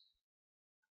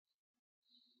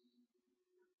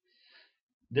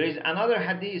 There is another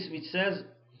hadith which says,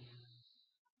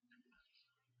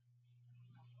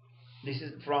 this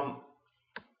is from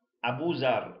Abu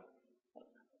Zar,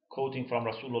 quoting from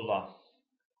Rasulullah,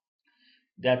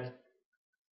 that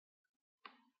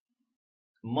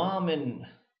ما من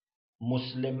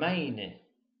مسلمين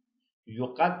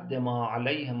يقدم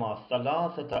عليهما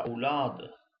ثلاثة أولاد.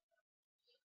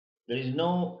 There is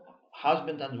no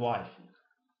husband and wife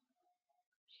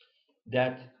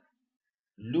that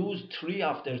lose 3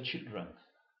 of their children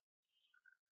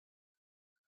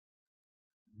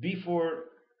before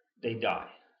they die.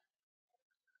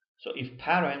 So if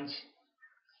parents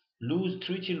lose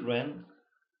 3 children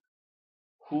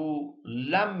who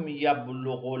lam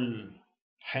yablughul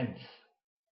hinth,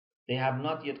 they have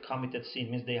not yet committed sin,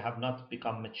 means they have not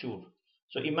become mature.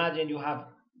 So imagine you have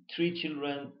 3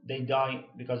 children, they die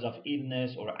because of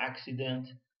illness or accident.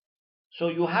 So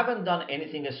you haven't done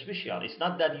anything special. It's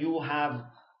not that you have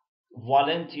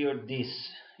volunteered this,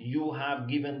 you have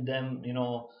given them,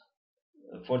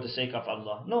 for the sake of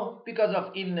Allah. No, because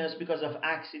of illness, because of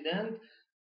accident,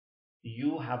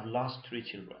 you have lost 3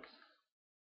 children.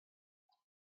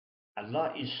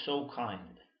 Allah is so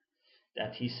kind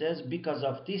that He says, because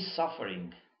of this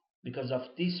suffering, because of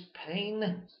this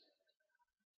pain,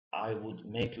 I would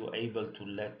make you able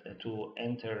to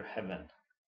enter heaven.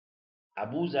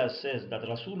 Abu Zar says that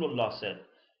Rasulullah said,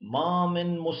 ما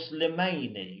من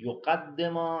مسلمين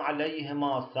يقدم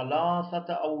عليهما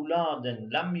 3 أولاد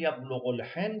لم يبلغ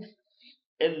الحنث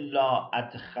إلا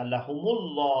أدخلهم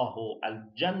الله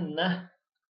الجنة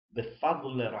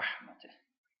بفضل رحمته.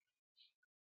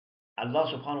 Allah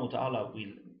subhanahu wa ta'ala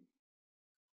will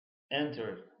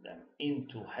enter them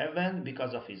into heaven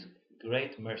because of His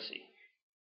great mercy.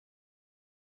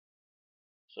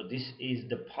 So this is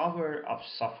the power of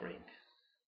suffering.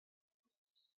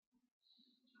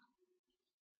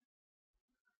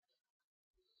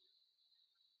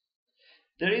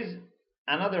 There is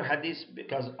another hadith,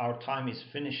 because our time is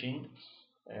finishing.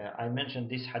 I mentioned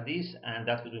this hadith and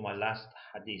that will be my last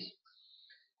hadith.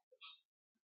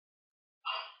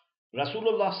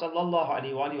 Rasulullah sallallahu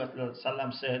alaihi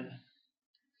wasallam said,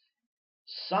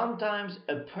 sometimes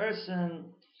a person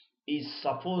is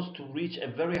supposed to reach a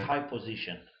very high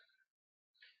position.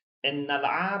 إن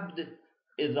العبد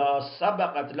إذا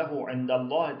سبقت له عند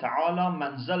الله تعالى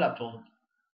منزلة.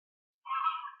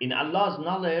 In Allah's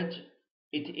knowledge,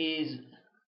 it is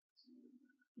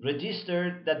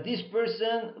registered that this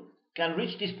person can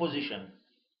reach this position.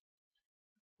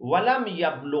 وَلَمْ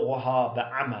يَبْلُغْهَا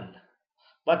بَعَمَلٍ.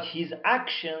 But his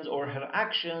actions or her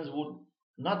actions would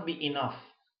not be enough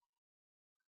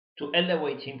to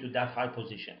elevate him to that high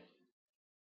position.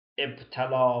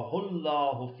 ابْتَلَاهُ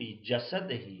اللَّهُ فِي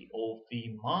جَسَدِهِ أو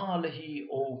فِي مَالِهِ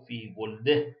أو فِي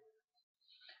وَلْدِهِ.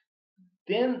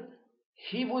 Then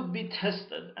he would be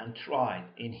tested and tried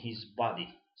in his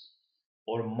body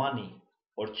or money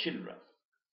or children.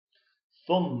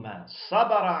 ثم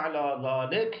صبر على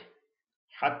ذلك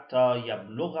حتى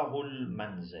يبلغه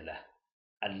المنزلة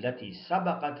التي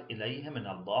سبقت إليه من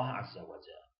الله عز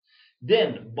وجل.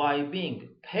 Then by being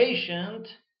patient,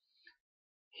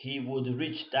 he would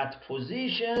reach that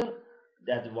position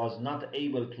that was not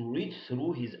able to reach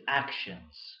through his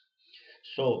actions.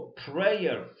 So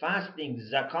prayer, fasting,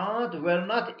 zakat were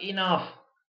not enough,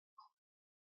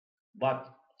 but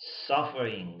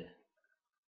suffering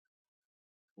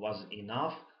was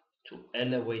enough to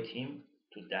elevate him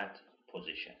to that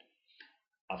position.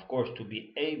 Of course, to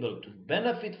be able to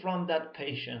benefit from that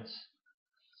patience,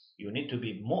 You need to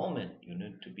be mu'min. You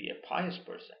need to be a pious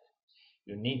person.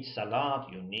 You need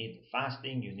salat, you need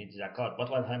fasting, you need zakat. But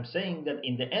what I'm saying that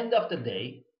in the end of the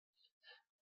day,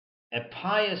 a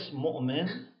pious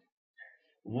mu'min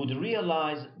would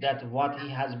realize that what he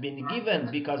has been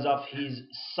given because of his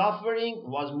suffering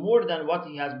was more than what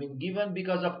he has been given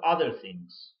because of other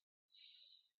things.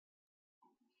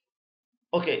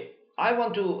 Okay, I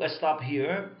want to stop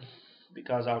here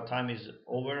because our time is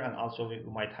over, and also we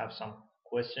might have some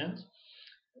questions.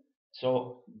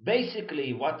 So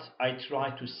basically what I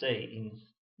tried to say in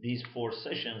these 4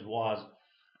 sessions was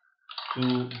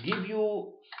to give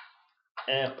you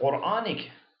a Quranic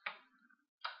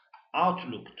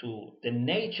outlook to the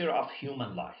nature of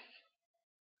human life,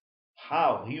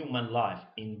 how human life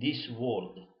in this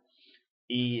world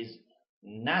is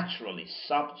naturally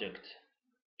subject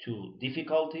to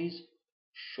difficulties,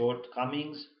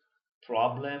 shortcomings,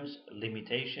 problems,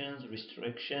 limitations,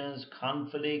 restrictions,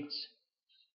 conflicts.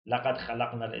 لَقَدْ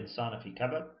خَلَقْنَا الْإِنسَانَ فِي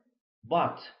كَبَدٍ.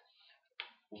 But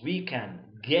we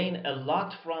can gain a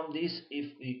lot from this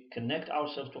if we connect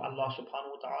ourselves to Allah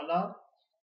subhanahu wa ta'ala,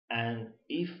 and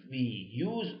if we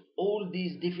use all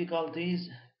these difficulties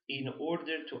in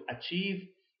order to achieve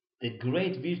the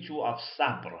great virtue of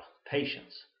sabr,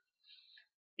 patience.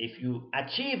 If you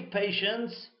achieve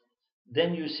patience,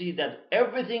 then you see that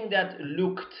everything that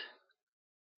looked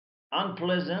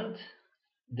unpleasant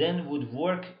then would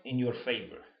work in your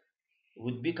favor. It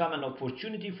would become an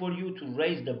opportunity for you to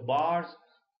raise the bars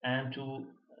and to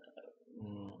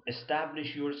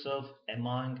establish yourself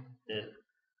among the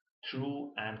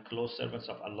true and close servants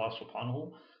of Allah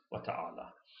subhanahu wa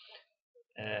ta'ala.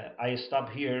 I stop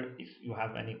here. If you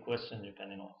have any questions, you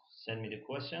can send me the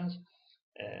questions.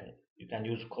 You can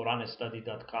use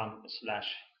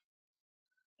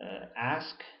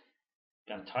quranstudy.com/ask. You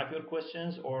can type your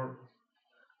questions, or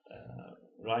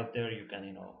right there you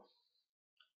can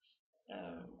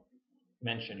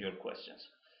mention your questions.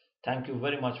 Thank you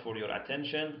very much for your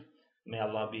attention. May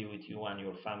Allah be with you and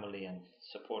your family, and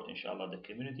support inshallah the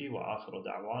community. Wa akhiru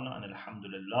da'wana and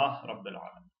alhamdulillah rabbil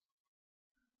alamin.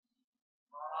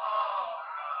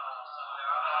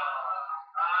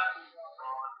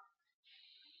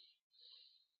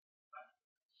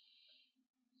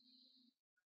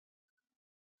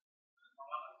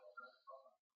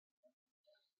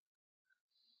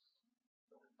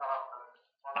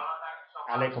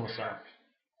 Alaikum assalam.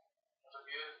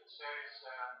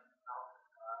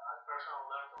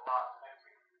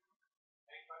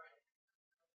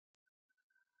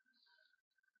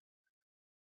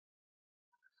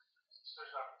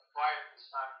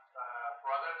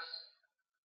 Brothers,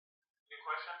 any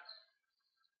questions?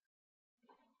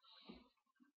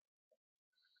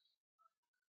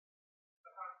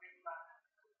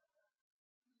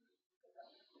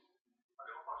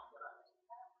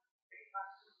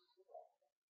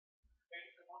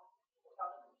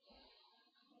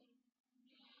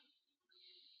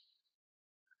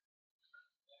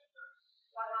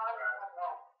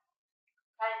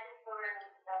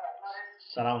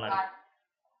 Salam alaikum. I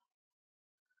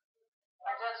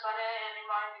just want to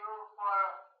remind you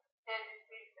for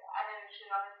 10th anniversary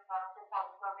of the Prophet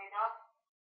of Florida,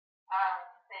 and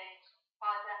say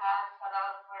Fatiha,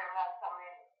 Salam for Imam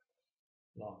Kamil.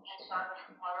 Inshallah,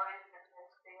 tomorrow is the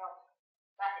first day of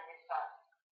Pakistan.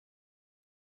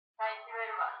 Thank you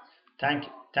very much. Thank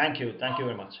you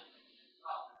very much.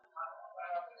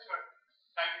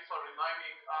 Thank you for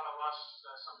reminding all of us.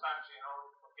 Sometimes we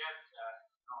forget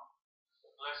the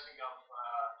blessing of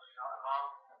Imam,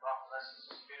 Allah blesses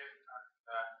his spirit, and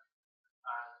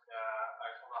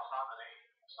Ayatollah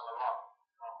Khamenei, salawat.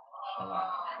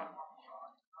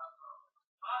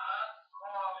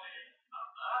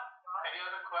 Any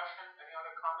other question? Any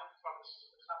other comment from the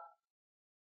sisters?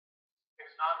 If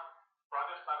not,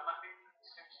 brothers, Parmati, it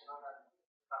seems that.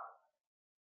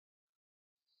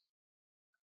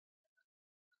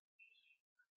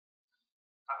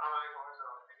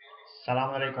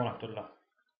 Salam alaikum wa rahmatullah.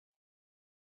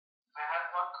 I had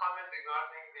one comment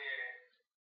regarding the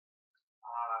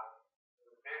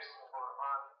verse of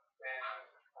Quran when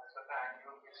Al-Fatah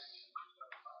Ayyub is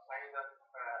kind of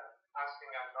asking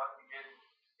Allah to get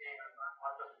him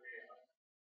out of the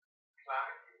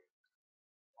calamity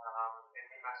in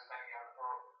the Masani and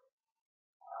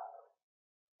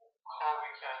how we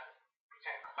can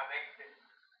connect it.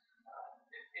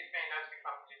 It may not be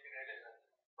completely relevant,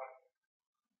 but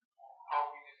how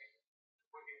we would be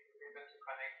able to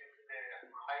connect it to the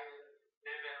higher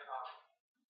level of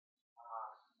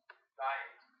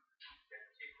life that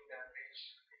people that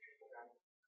reach, people that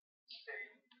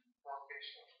stay more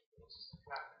patient with this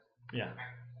planet. Yeah.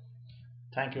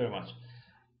 Thank you very much.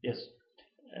 Yes.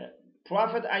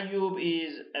 Prophet Ayub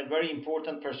is a very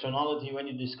important personality when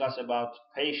you discuss about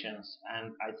patience,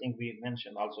 and I think we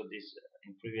mentioned also this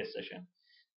in previous session.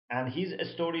 And his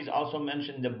story is also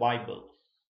mentioned in the Bible.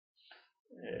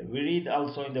 We read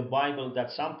also in the Bible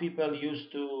that some people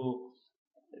used to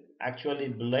actually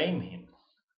blame him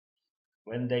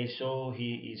when they saw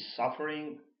he is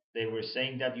suffering. They were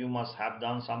saying that you must have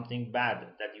done something bad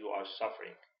that you are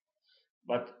suffering.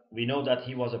 But we know that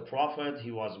he was a prophet,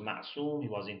 he was ma'soom, he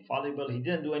was infallible, he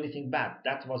didn't do anything bad.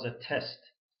 That was a test.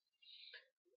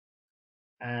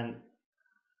 And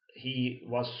he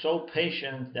was so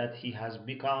patient that he has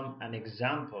become an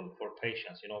example for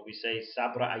patience. We say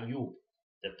Sabra Ayub,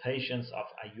 the patience of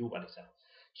Ayub.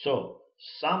 So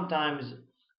sometimes,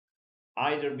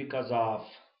 either because of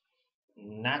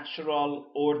natural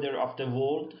order of the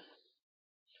world,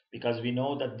 because we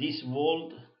know that this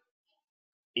world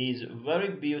is very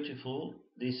beautiful,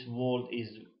 this world is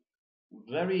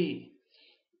very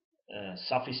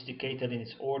sophisticated in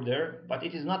its order, but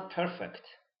it is not perfect.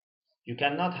 You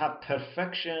cannot have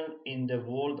perfection in the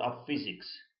world of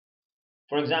physics.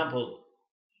 For example,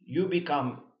 you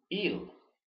become ill,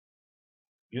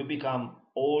 you become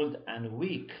old and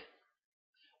weak.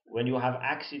 When you have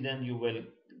accident, you will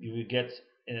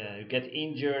get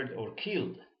injured or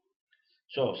killed.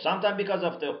 So sometimes because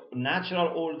of the natural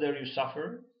order you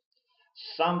suffer,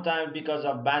 sometimes because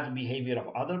of bad behavior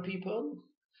of other people,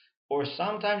 or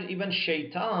sometimes even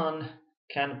shaitan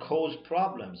can cause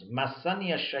problems.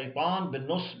 Masaniya shaitan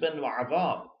binusbin wa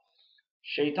adab.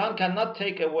 Shaitan cannot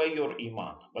take away your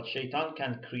iman, but shaitan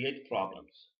can create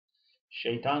problems.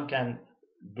 Shaitan can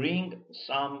bring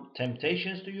some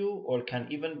temptations to you, or can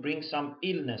even bring some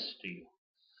illness to you.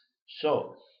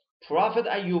 So Prophet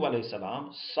Ayyub alayhi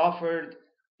salam suffered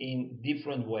in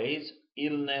different ways,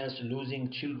 illness,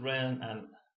 losing children, and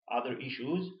other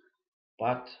issues,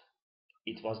 but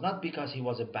it was not because he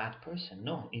was a bad person.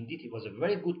 No, indeed, he was a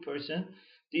very good person.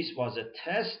 This was a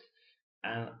test,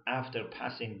 and after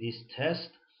passing this test,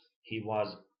 he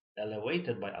was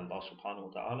elevated by Allah subhanahu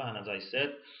wa ta'ala, and as I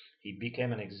said, he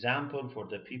became an example for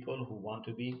the people who want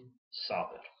to be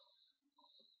sabr.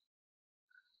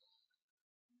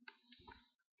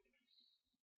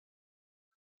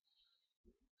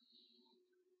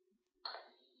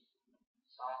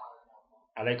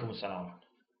 Alaykum assalam.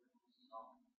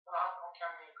 How can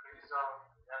we increase our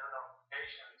level of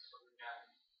patience so we can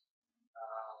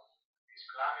these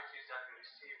calamities that we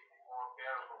receive more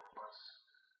bearable for us?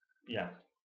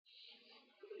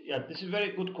 Yeah, this is a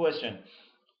very good question.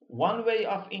 One way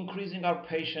of increasing our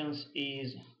patience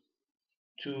is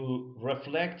to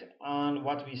reflect on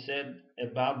what we said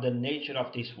about the nature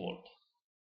of this world.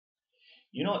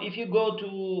 If you go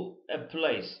to a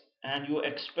place and you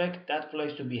expect that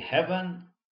place to be heaven,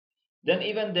 then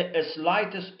even the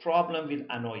slightest problem will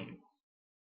annoy you.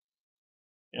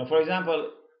 For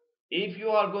example, if you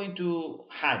are going to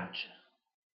Hajj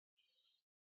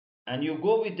and you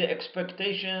go with the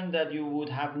expectation that you would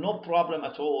have no problem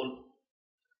at all,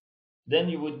 then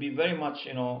you would be very much,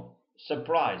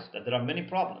 surprised that there are many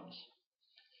problems.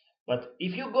 But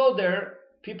if you go there,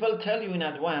 people tell you in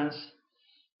advance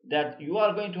that you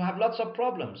are going to have lots of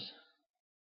problems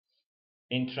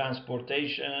in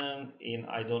transportation, in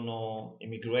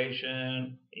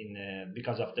immigration,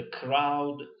 because of the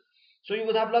crowd. So you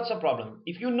would have lots of problems.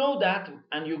 If you know that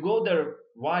and you go there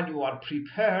while you are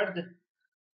prepared,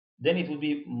 then it will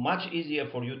be much easier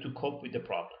for you to cope with the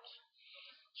problems.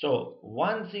 So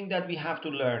one thing that we have to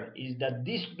learn is that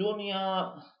this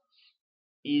dunya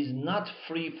is not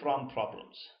free from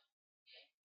problems.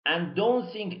 And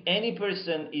don't think any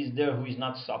person is there who is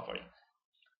not suffering.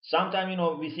 Sometimes,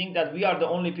 we think that we are the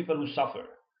only people who suffer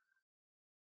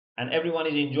and everyone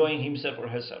is enjoying himself or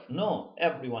herself. No,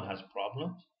 everyone has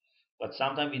problems, but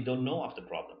sometimes we don't know of the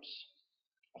problems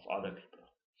of other people.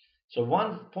 So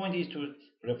one point is to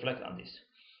reflect on this.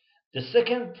 The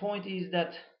second point is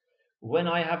that when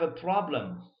I have a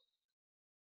problem,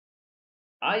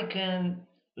 I can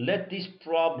let this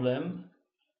problem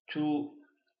to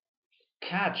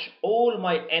catch all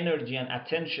my energy and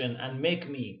attention and make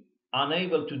me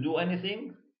unable to do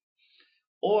anything,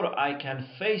 or I can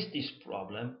face this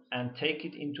problem and take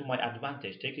it into my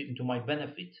advantage, take it into my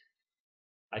benefit.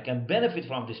 I can benefit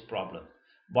from this problem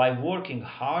by working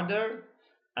harder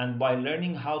and by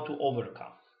learning how to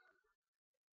overcome.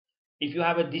 If you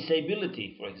have a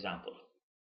disability, for example,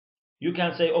 you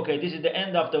can say, okay, this is the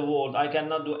end of the world, I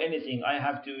cannot do anything, I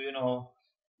have to,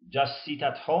 just sit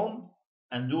at home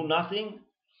and do nothing.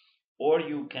 Or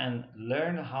you can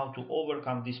learn how to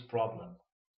overcome this problem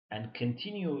and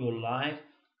continue your life,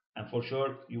 and for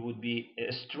sure you would be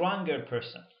a stronger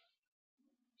person.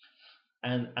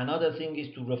 And another thing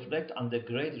is to reflect on the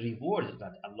great rewards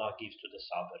that Allah gives to the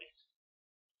sabirin.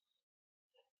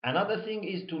 Another thing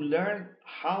is to learn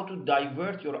how to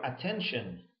divert your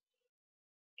attention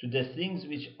to the things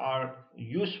which are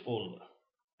useful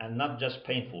and not just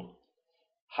painful.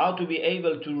 How to be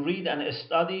able to read and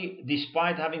study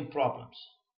despite having problems.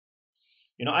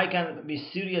 I can be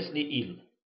seriously ill,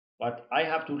 but I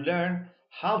have to learn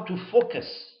how to focus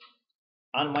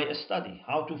on my study,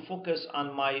 how to focus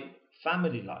on my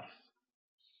family life.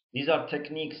 These are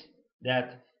techniques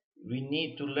that we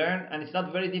need to learn, and it's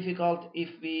not very difficult if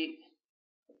we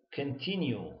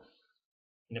continue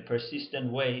in a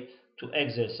persistent way to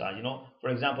exercise. For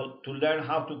example, to learn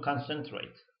how to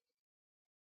concentrate.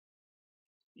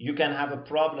 You can have a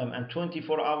problem and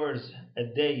 24 hours a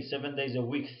day, 7 days a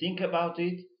week, think about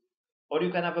it, or you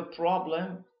can have a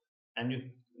problem and you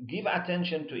give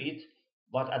attention to it,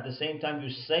 but at the same time you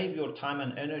save your time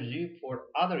and energy for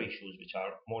other issues which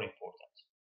are more important.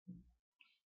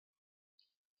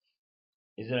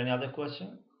 Is there any other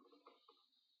question?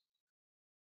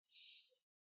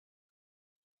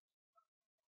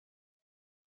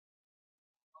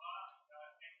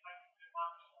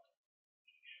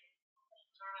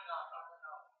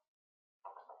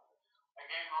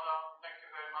 Again, Mola, thank you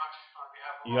very much on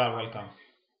behalf of You are welcome.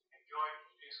 Enjoyed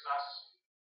these last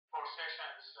 4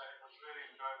 sessions. It was really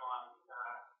enjoyable, and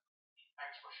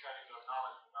thanks for sharing your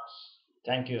knowledge with us.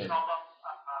 Thank you. Inshallah,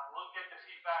 we'll get the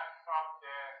feedback from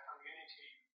the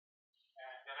community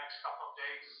in the next couple of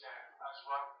days as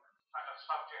what kind of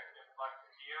subject they would like to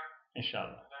hear.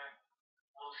 Inshallah. And then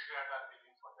we'll share that with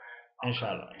you for the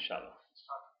Inshallah. next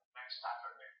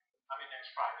Saturday.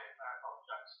 Next Friday. I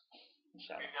apologize.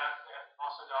 Inshallah. With that,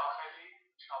 Masud Akhili,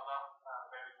 inshallah,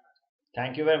 very good.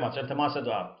 Thank you very much. التماس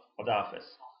دعا. خدا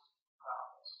حافظ.